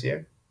were this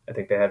year. I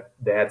think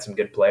they had some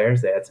good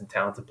players, they had some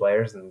talented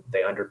players, and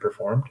they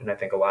underperformed. And I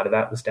think a lot of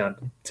that was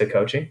down to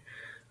coaching.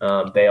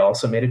 They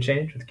also made a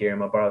change with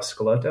Guillermo Barros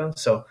Schelotto.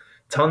 So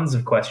tons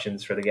of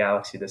questions for the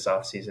Galaxy this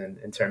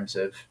offseason in terms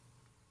of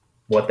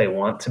what they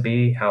want to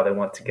be, how they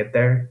want to get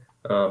there.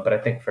 But I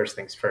think first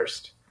things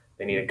first,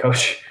 they need a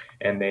coach,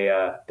 and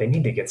they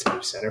need to get some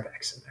new center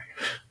backs in there.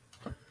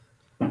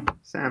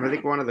 Sam, I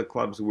think one of the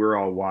clubs we're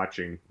all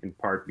watching, in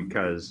part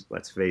because,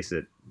 let's face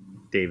it,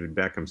 David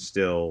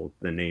Beckham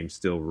the name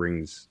still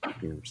rings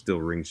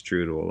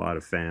true to a lot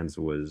of fans,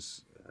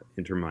 was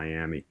Inter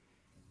Miami.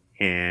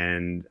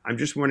 And I'm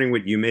just wondering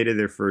what you made of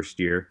their first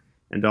year.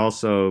 And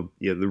also,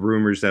 the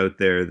rumors out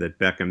there that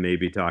Beckham may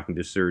be talking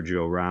to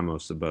Sergio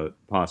Ramos about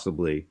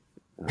possibly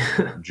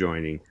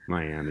joining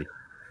Miami.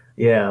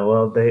 Yeah,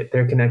 well,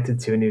 they're connected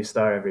to a new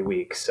star every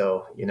week.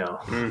 So, I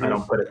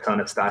don't put a ton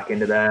of stock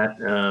into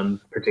that,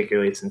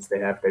 particularly since they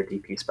have their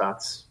DP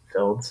spots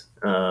filled.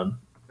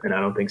 And I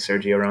don't think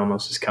Sergio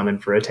Ramos is coming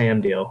for a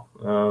TAM deal.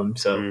 I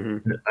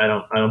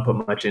don't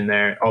put much in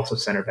there. Also,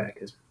 center back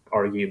is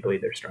arguably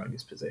their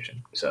strongest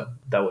position. So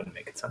that wouldn't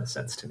make a ton of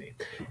sense to me.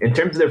 In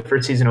terms of their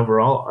first season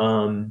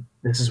overall,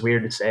 this is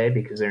weird to say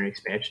because they're an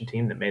expansion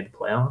team that made the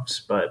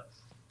playoffs, but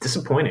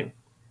disappointing.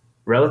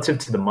 Relative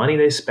to the money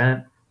they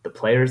spent, the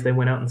players they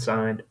went out and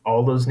signed,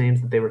 all those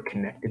names that they were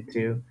connected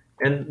to,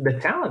 and the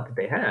talent that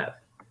they have,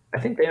 I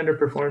think they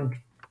underperformed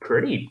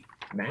pretty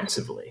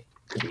massively,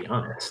 to be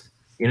honest.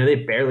 They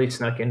barely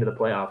snuck into the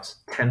playoffs,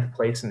 10th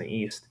place in the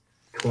East,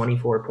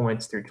 24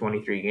 points through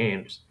 23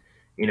 games.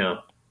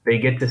 They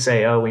get to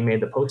say, oh, we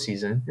made the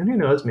postseason, and who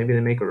knows, maybe they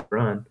make a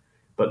run.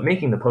 But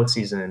making the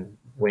postseason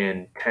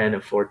when 10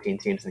 of 14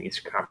 teams in the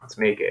Eastern Conference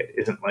make it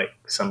isn't like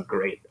some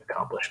great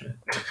accomplishment.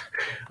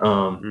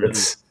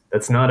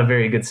 That's not a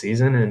very good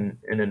season, and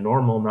in a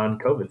normal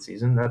non-COVID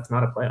season, that's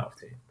not a playoff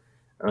team.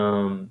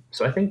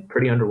 So I think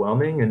pretty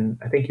underwhelming, and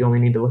I think you only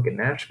need to look at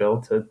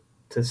Nashville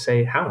to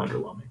say how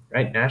underwhelming,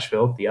 right?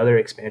 Nashville, the other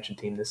expansion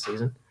team this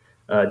season,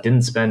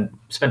 didn't spent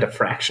a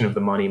fraction of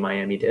the money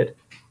Miami did,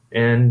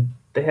 and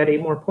they had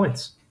 8 more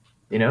points,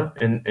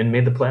 and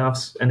made the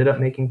playoffs, ended up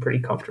making pretty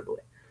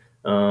comfortably.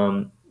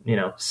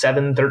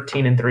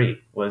 7-13-3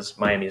 was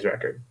Miami's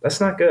record. That's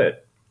not good.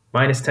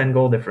 Minus 10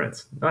 goal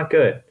difference, not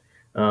good.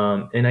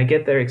 And I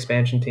get their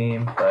expansion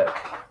team, but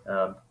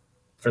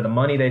for the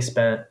money they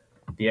spent,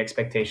 the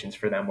expectations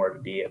for them were to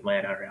be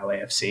Atlanta or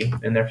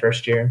LAFC in their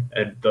first year,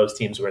 and those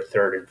teams were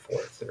 3rd and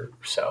 4th or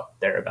so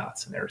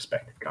thereabouts in their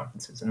respective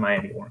conferences, and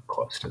Miami weren't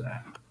close to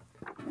that.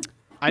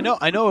 I know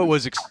it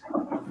was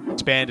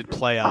expanded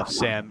playoffs,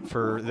 Sam,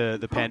 for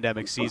the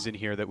pandemic season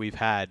here that we've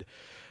had.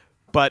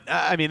 But,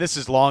 I mean, this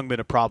has long been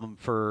a problem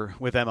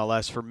with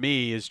MLS. For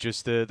me, is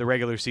just the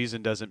regular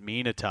season doesn't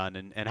mean a ton.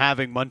 And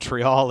having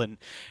Montreal and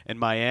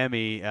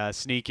Miami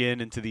sneak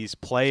into these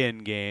play-in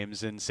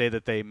games and say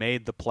that they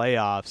made the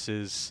playoffs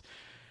is,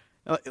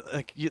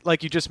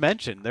 like you just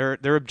mentioned,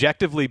 they're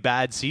objectively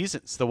bad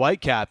seasons. The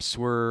Whitecaps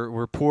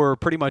were poor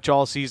pretty much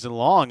all season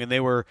long, and they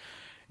were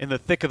in the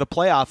thick of the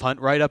playoff hunt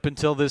right up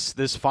until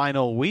this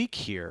final week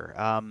here.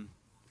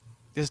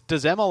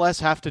 Does MLS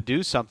have to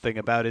do something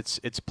about its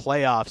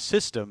playoff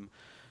system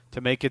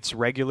to make its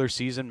regular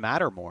season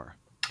matter more?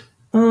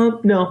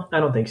 No,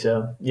 I don't think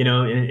so.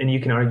 And you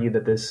can argue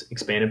that this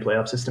expanded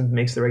playoff system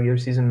makes the regular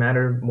season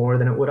matter more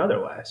than it would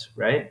otherwise,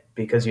 right?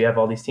 Because you have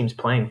all these teams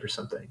playing for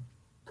something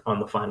on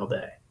the final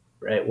day,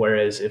 right?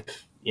 Whereas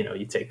if,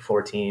 you take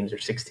 4 teams or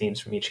 6 teams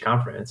from each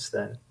conference,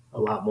 then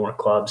a lot more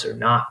clubs are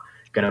not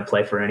going to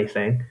play for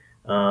anything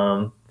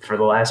for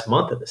the last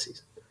month of the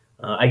season.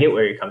 I get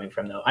where you're coming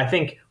from, though. I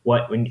think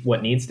what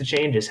needs to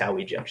change is how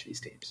we judge these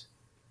teams,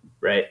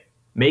 right?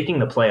 Making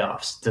the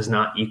playoffs does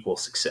not equal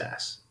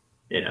success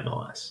in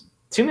MLS.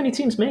 Too many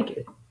teams make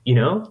it,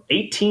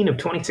 18 of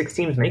 26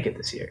 teams make it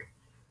this year.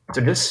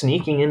 So just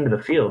sneaking into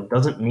the field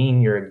doesn't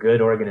mean you're a good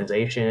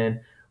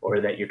organization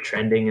or that you're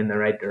trending in the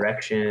right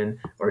direction,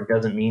 or it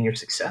doesn't mean you're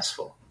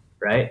successful,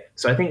 right?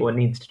 So I think what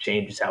needs to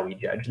change is how we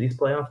judge these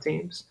playoff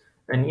teams.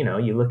 And,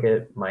 you look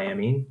at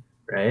Miami,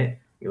 right?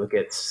 You look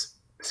at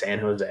San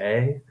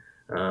Jose,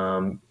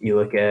 you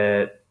look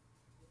at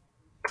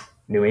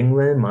New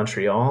England,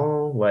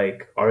 Montreal,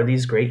 are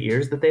these great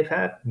years that they've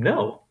had?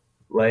 No.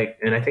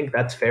 And I think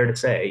that's fair to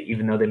say,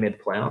 even though they made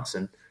the playoffs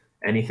and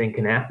anything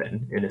can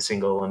happen in a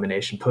single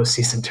elimination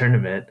postseason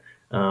tournament,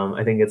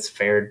 I think it's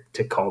fair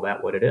to call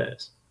that what it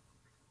is.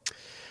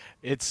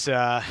 It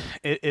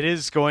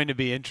is going to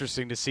be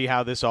interesting to see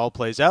how this all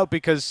plays out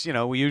because,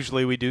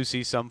 we do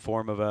see some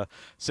form of a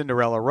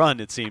Cinderella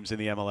run, it seems, in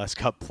the MLS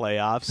Cup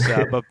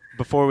playoffs. But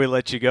before we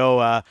let you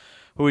go,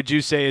 who would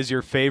you say is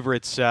your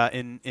favorites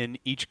in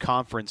each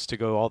conference to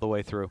go all the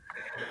way through?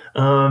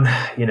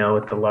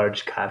 With the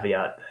large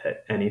caveat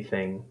that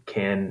anything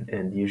can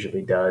and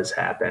usually does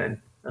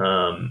happen.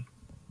 I'm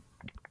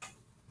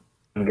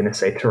going to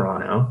say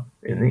Toronto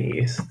in the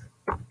East.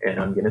 And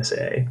I'm going to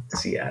say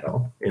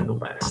Seattle in the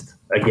West.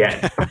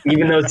 Again,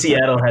 even though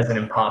Seattle has an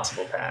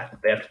impossible path,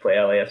 they have to play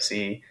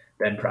LAFC,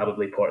 then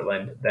probably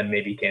Portland, then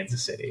maybe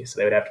Kansas City. So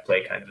they would have to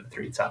play kind of the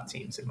 3 top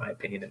teams, in my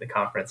opinion, in the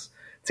conference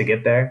to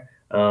get there.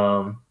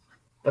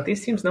 But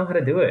these teams know how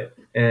to do it.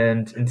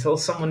 And until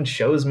someone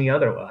shows me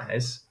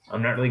otherwise,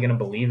 I'm not really going to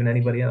believe in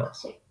anybody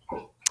else.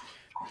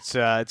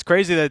 It's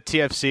crazy that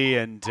TFC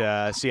and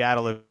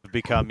Seattle have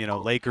become,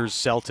 Lakers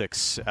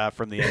Celtics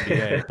from the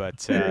NBA, but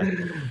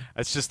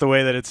that's just the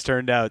way that it's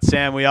turned out.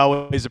 Sam, we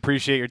always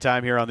appreciate your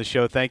time here on the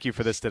show. Thank you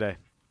for this today.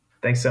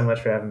 Thanks so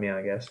much for having me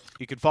on, guys.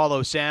 You can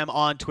follow Sam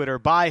on Twitter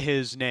by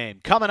his name.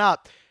 Coming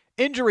up,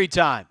 injury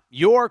time.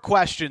 Your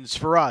questions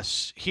for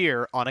us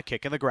here on A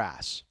Kick in the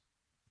Grass.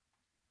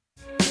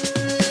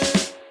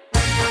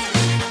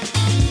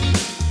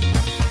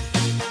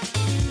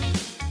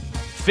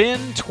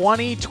 Finn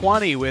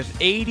 2020 with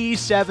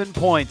 87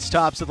 points,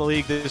 tops of the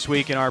league this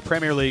week in our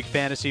Premier League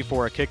fantasy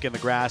for A Kick in the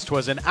Grass.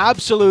 'Twas an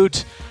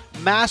absolute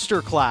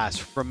masterclass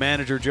from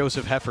manager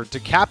Joseph Hefford to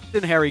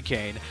captain Harry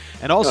Kane,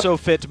 and also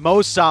fit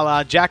Mo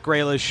Salah, Jack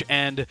Grealish,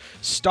 and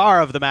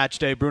star of the match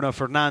day Bruno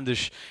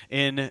Fernandes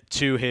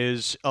into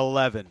his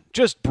 11.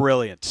 Just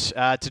brilliant.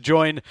 To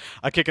join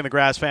A Kick in the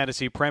Grass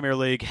Fantasy Premier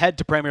League, head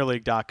to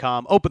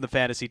PremierLeague.com, open the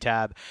Fantasy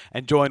tab,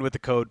 and join with the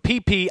code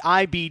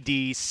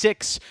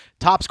PPIBD6.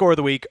 Top scorer of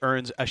the week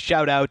earns a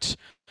shout-out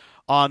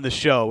on the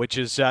show, which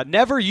is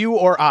never you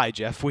or I,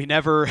 Jeff. We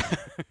never...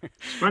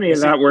 It's funny how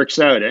that works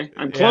out, eh?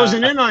 I'm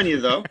closing in on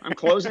you, though. I'm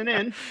closing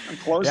in.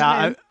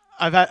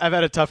 I've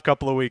had a tough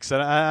couple of weeks.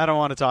 I don't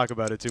want to talk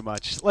about it too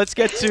much. Let's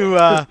get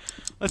to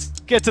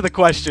the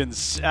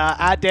questions.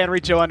 At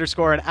DanRicho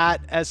 _ and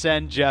at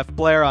SN Jeff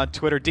Blair on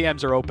Twitter.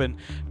 DMs are open.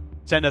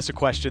 Send us a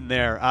question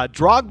there.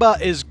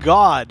 Drogba is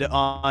God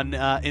on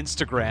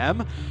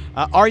Instagram.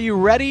 Are you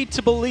ready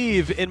to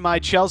believe in my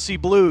Chelsea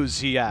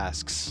Blues? He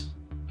asks.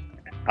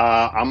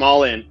 I'm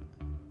all in.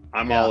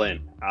 I'm all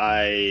in.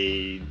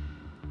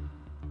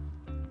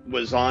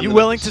 was on. You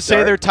willing to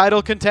say they're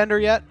title contender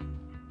yet?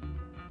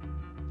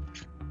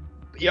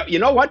 Yeah, you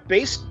know what?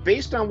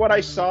 Based on what I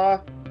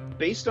saw,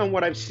 based on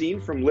what I've seen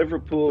from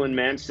Liverpool and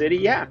Man City,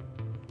 yeah.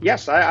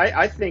 Yes,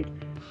 I think,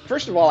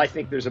 first of all, I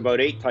think there's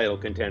about 8 title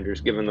contenders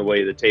given the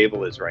way the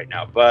table is right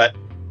now. But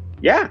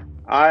yeah,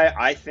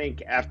 I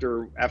think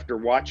after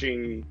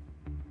watching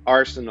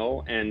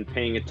Arsenal and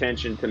paying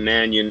attention to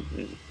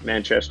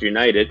Manchester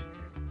United,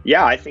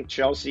 yeah, I think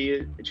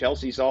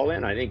Chelsea's all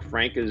in. I think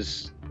Frank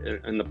is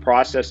in the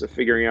process of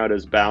figuring out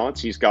his balance.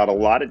 He's got a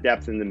lot of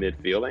depth in the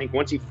midfield. I think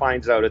once he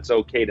finds out it's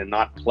okay to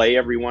not play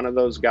every one of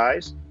those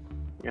guys,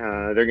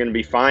 they're going to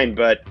be fine.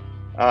 But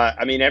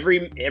I mean,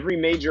 every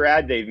major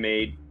ad they've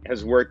made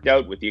has worked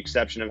out with the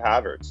exception of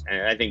Havertz.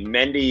 And I think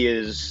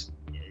Mendy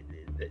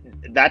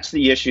that's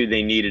the issue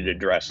they needed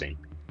addressing.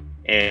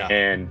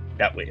 And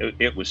that way,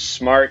 it was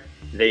smart.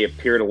 They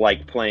appear to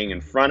like playing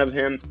in front of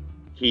him.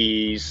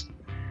 He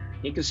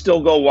can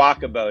still go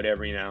walkabout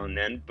every now and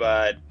then,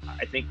 but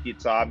I think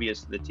it's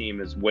obvious the team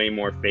has way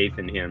more faith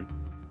in him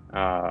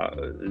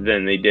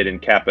than they did in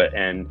Kepa.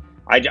 And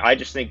I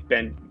just think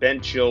Ben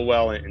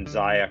Chilwell and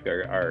Ziyech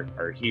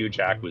are huge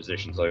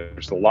acquisitions.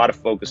 There's a lot of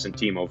focus on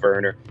Timo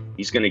Werner.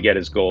 He's going to get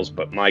his goals,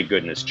 but my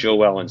goodness,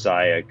 Chilwell and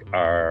Ziyech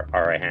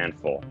are a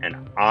handful.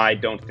 And I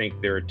don't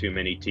think there are too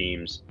many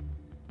teams.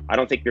 I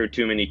don't think there are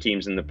too many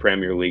teams in the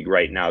Premier League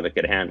right now that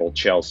could handle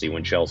Chelsea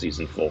when Chelsea's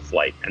in full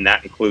flight, and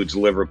that includes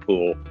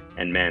Liverpool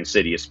and Man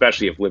City,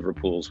 especially if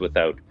Liverpool's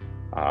without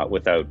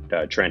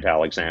Trent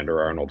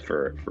Alexander-Arnold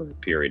for a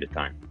period of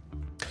time.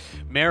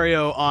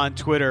 Mario on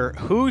Twitter: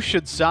 who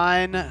should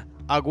sign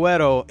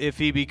Agüero if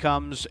he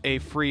becomes a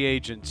free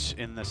agent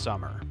in the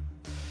summer?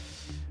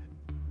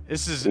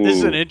 This is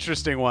an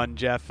interesting one,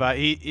 Jeff.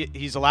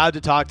 He's allowed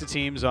to talk to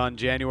teams on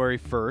January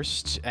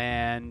 1st,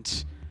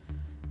 and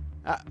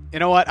you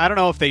know what? I don't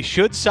know if they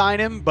should sign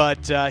him,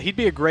 but he'd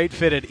be a great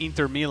fit at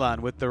Inter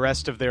Milan with the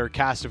rest of their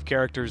cast of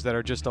characters that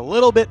are just a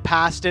little bit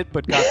past it,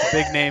 but got the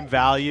big name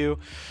value.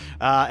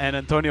 And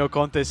Antonio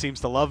Conte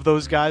seems to love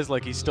those guys,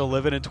 like he's still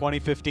living in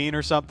 2015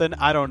 or something.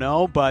 I don't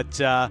know, but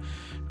Kun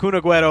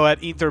Agüero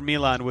at Inter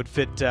Milan would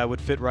fit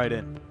right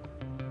in.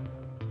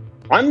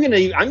 I'm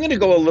gonna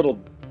go a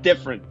little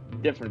different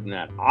than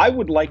that. I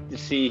would like to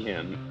see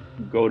him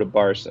go to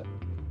Barca.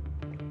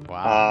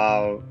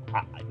 Wow.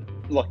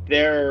 Look,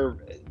 they're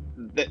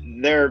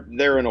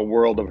in a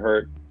world of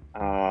hurt.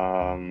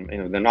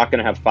 They're not going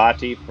to have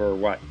Fati for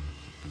what?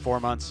 4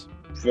 months.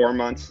 4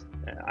 months.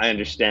 I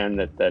understand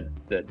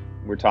that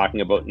we're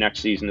talking about next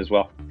season as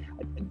well.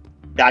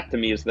 That to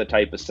me is the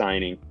type of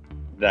signing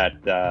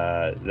that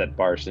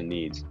Barca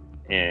needs,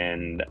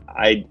 and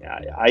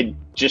I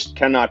just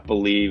cannot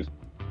believe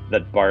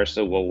that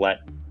Barca will let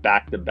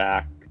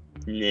back-to-back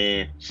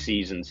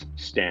seasons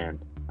stand.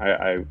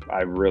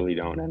 I really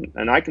don't,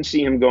 and I can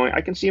see him going.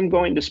 I can see him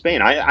going to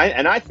Spain.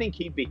 I think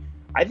he'd be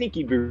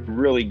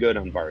really good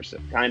on Barca.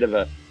 Kind of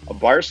a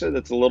Barca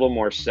that's a little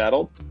more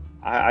settled.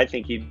 I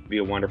think he'd be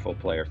a wonderful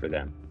player for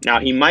them.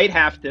 Now he might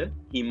have to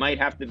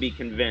be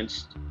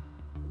convinced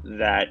of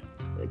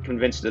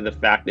the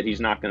fact that he's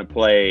not going to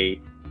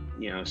play,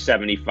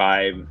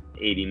 75,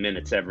 80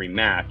 minutes every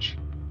match.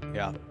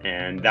 Yeah,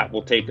 and that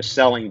will take a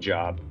selling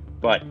job.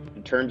 But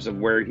in terms of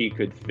where he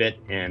could fit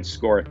and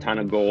score a ton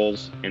of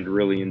goals and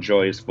really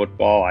enjoy his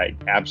football, I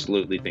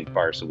absolutely think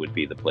Barca would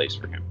be the place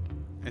for him.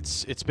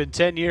 It's been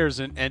 10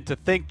 years, and to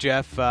think,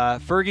 Jeff,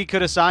 Fergie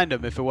could have signed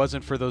him if it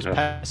wasn't for those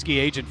pesky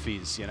agent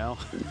fees,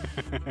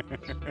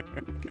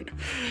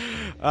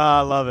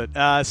 I love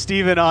it.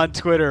 Steven on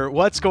Twitter: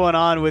 what's going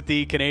on with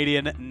the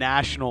Canadian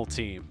national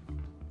team?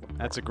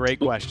 That's a great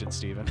question,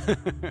 Steven.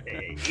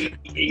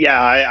 Yeah,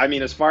 I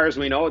mean, as far as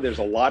we know, there's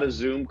a lot of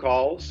Zoom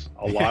calls,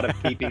 a lot of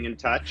keeping in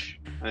touch.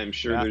 I'm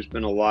sure there's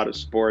been a lot of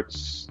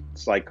sports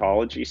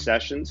psychology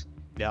sessions.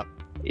 Yep.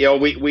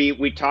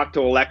 We talked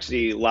to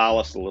Alexi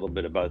Lalas a little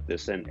bit about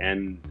this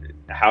and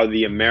how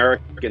the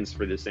Americans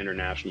for this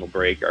international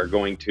break are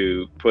going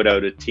to put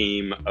out a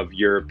team of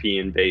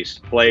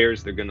European-based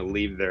players. They're going to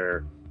leave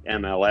their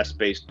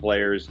MLS-based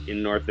players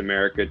in North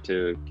America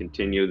to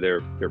continue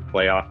their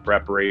playoff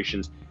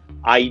preparations.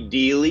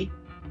 Ideally,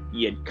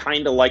 you'd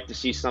kind of like to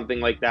see something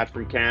like that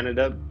from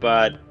Canada,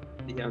 but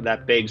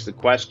that begs the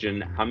question: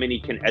 how many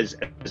can, as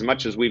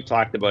much as we've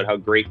talked about how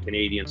great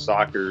Canadian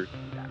soccer,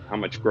 how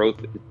much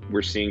growth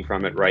we're seeing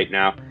from it right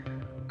now,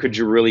 could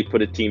you really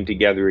put a team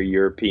together of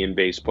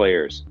European-based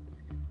players?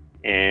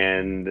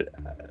 And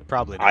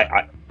probably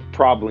not.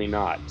 Probably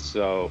not.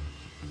 So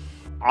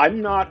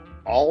I'm not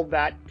all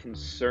that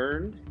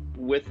concerned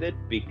with it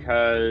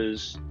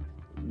because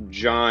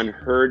John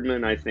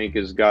Herdman, I think,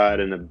 has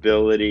got an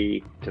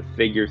ability to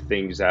figure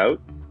things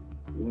out.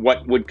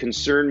 What would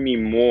concern me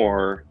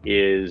more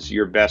is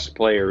your best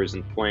player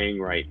isn't playing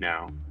right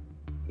now.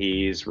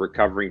 He's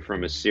recovering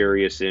from a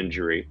serious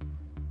injury.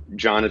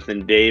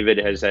 Jonathan David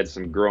has had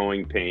some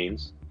growing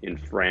pains in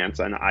France,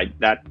 and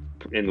that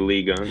in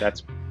Liga,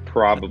 that's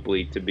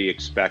probably to be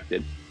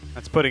expected.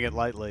 That's putting it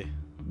lightly.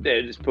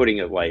 Just putting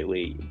it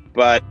lightly.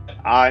 But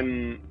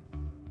I'm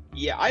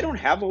Yeah, I don't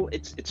have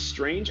it's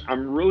strange.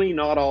 I'm really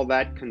not all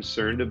that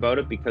concerned about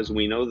it because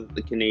we know that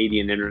the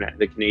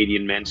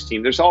Canadian men's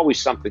team, there's always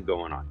something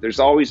going on. There's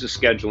always a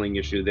scheduling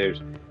issue.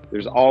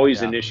 There's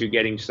always an issue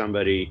getting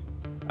somebody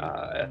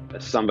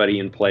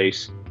in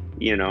place.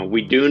 You know,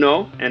 we do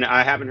know, and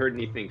I haven't heard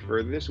anything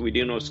further this. We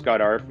do know Scott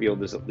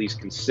Arfield is at least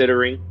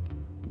considering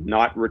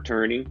not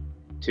returning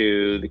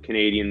to the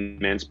Canadian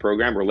men's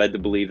program. We're led to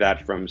believe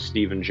that from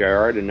Steven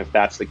Gerrard, and if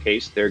that's the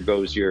case, there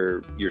goes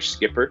your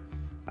skipper.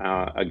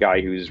 A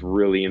guy who's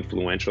really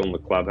influential in the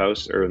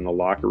clubhouse, or in the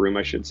locker room,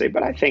 I should say.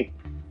 But I think,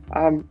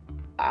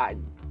 I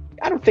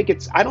don't think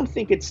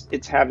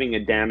it's having a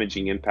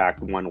damaging impact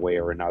one way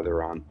or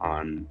another on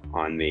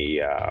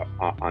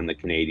the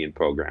Canadian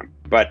program.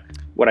 But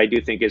what I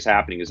do think is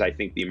happening is I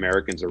think the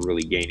Americans are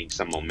really gaining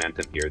some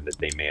momentum here that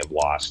they may have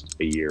lost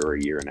a year or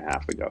a year and a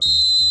half ago.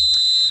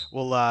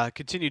 We'll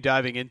continue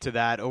diving into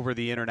that over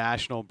the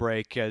international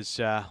break, as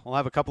we'll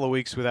have a couple of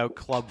weeks without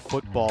club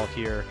football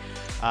here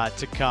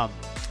to come.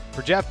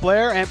 For Jeff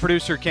Blair and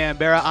producer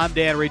Canberra, I'm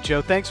Dan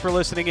Riccio. Thanks for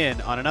listening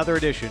in on another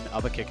edition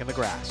of A Kick in the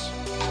Grass.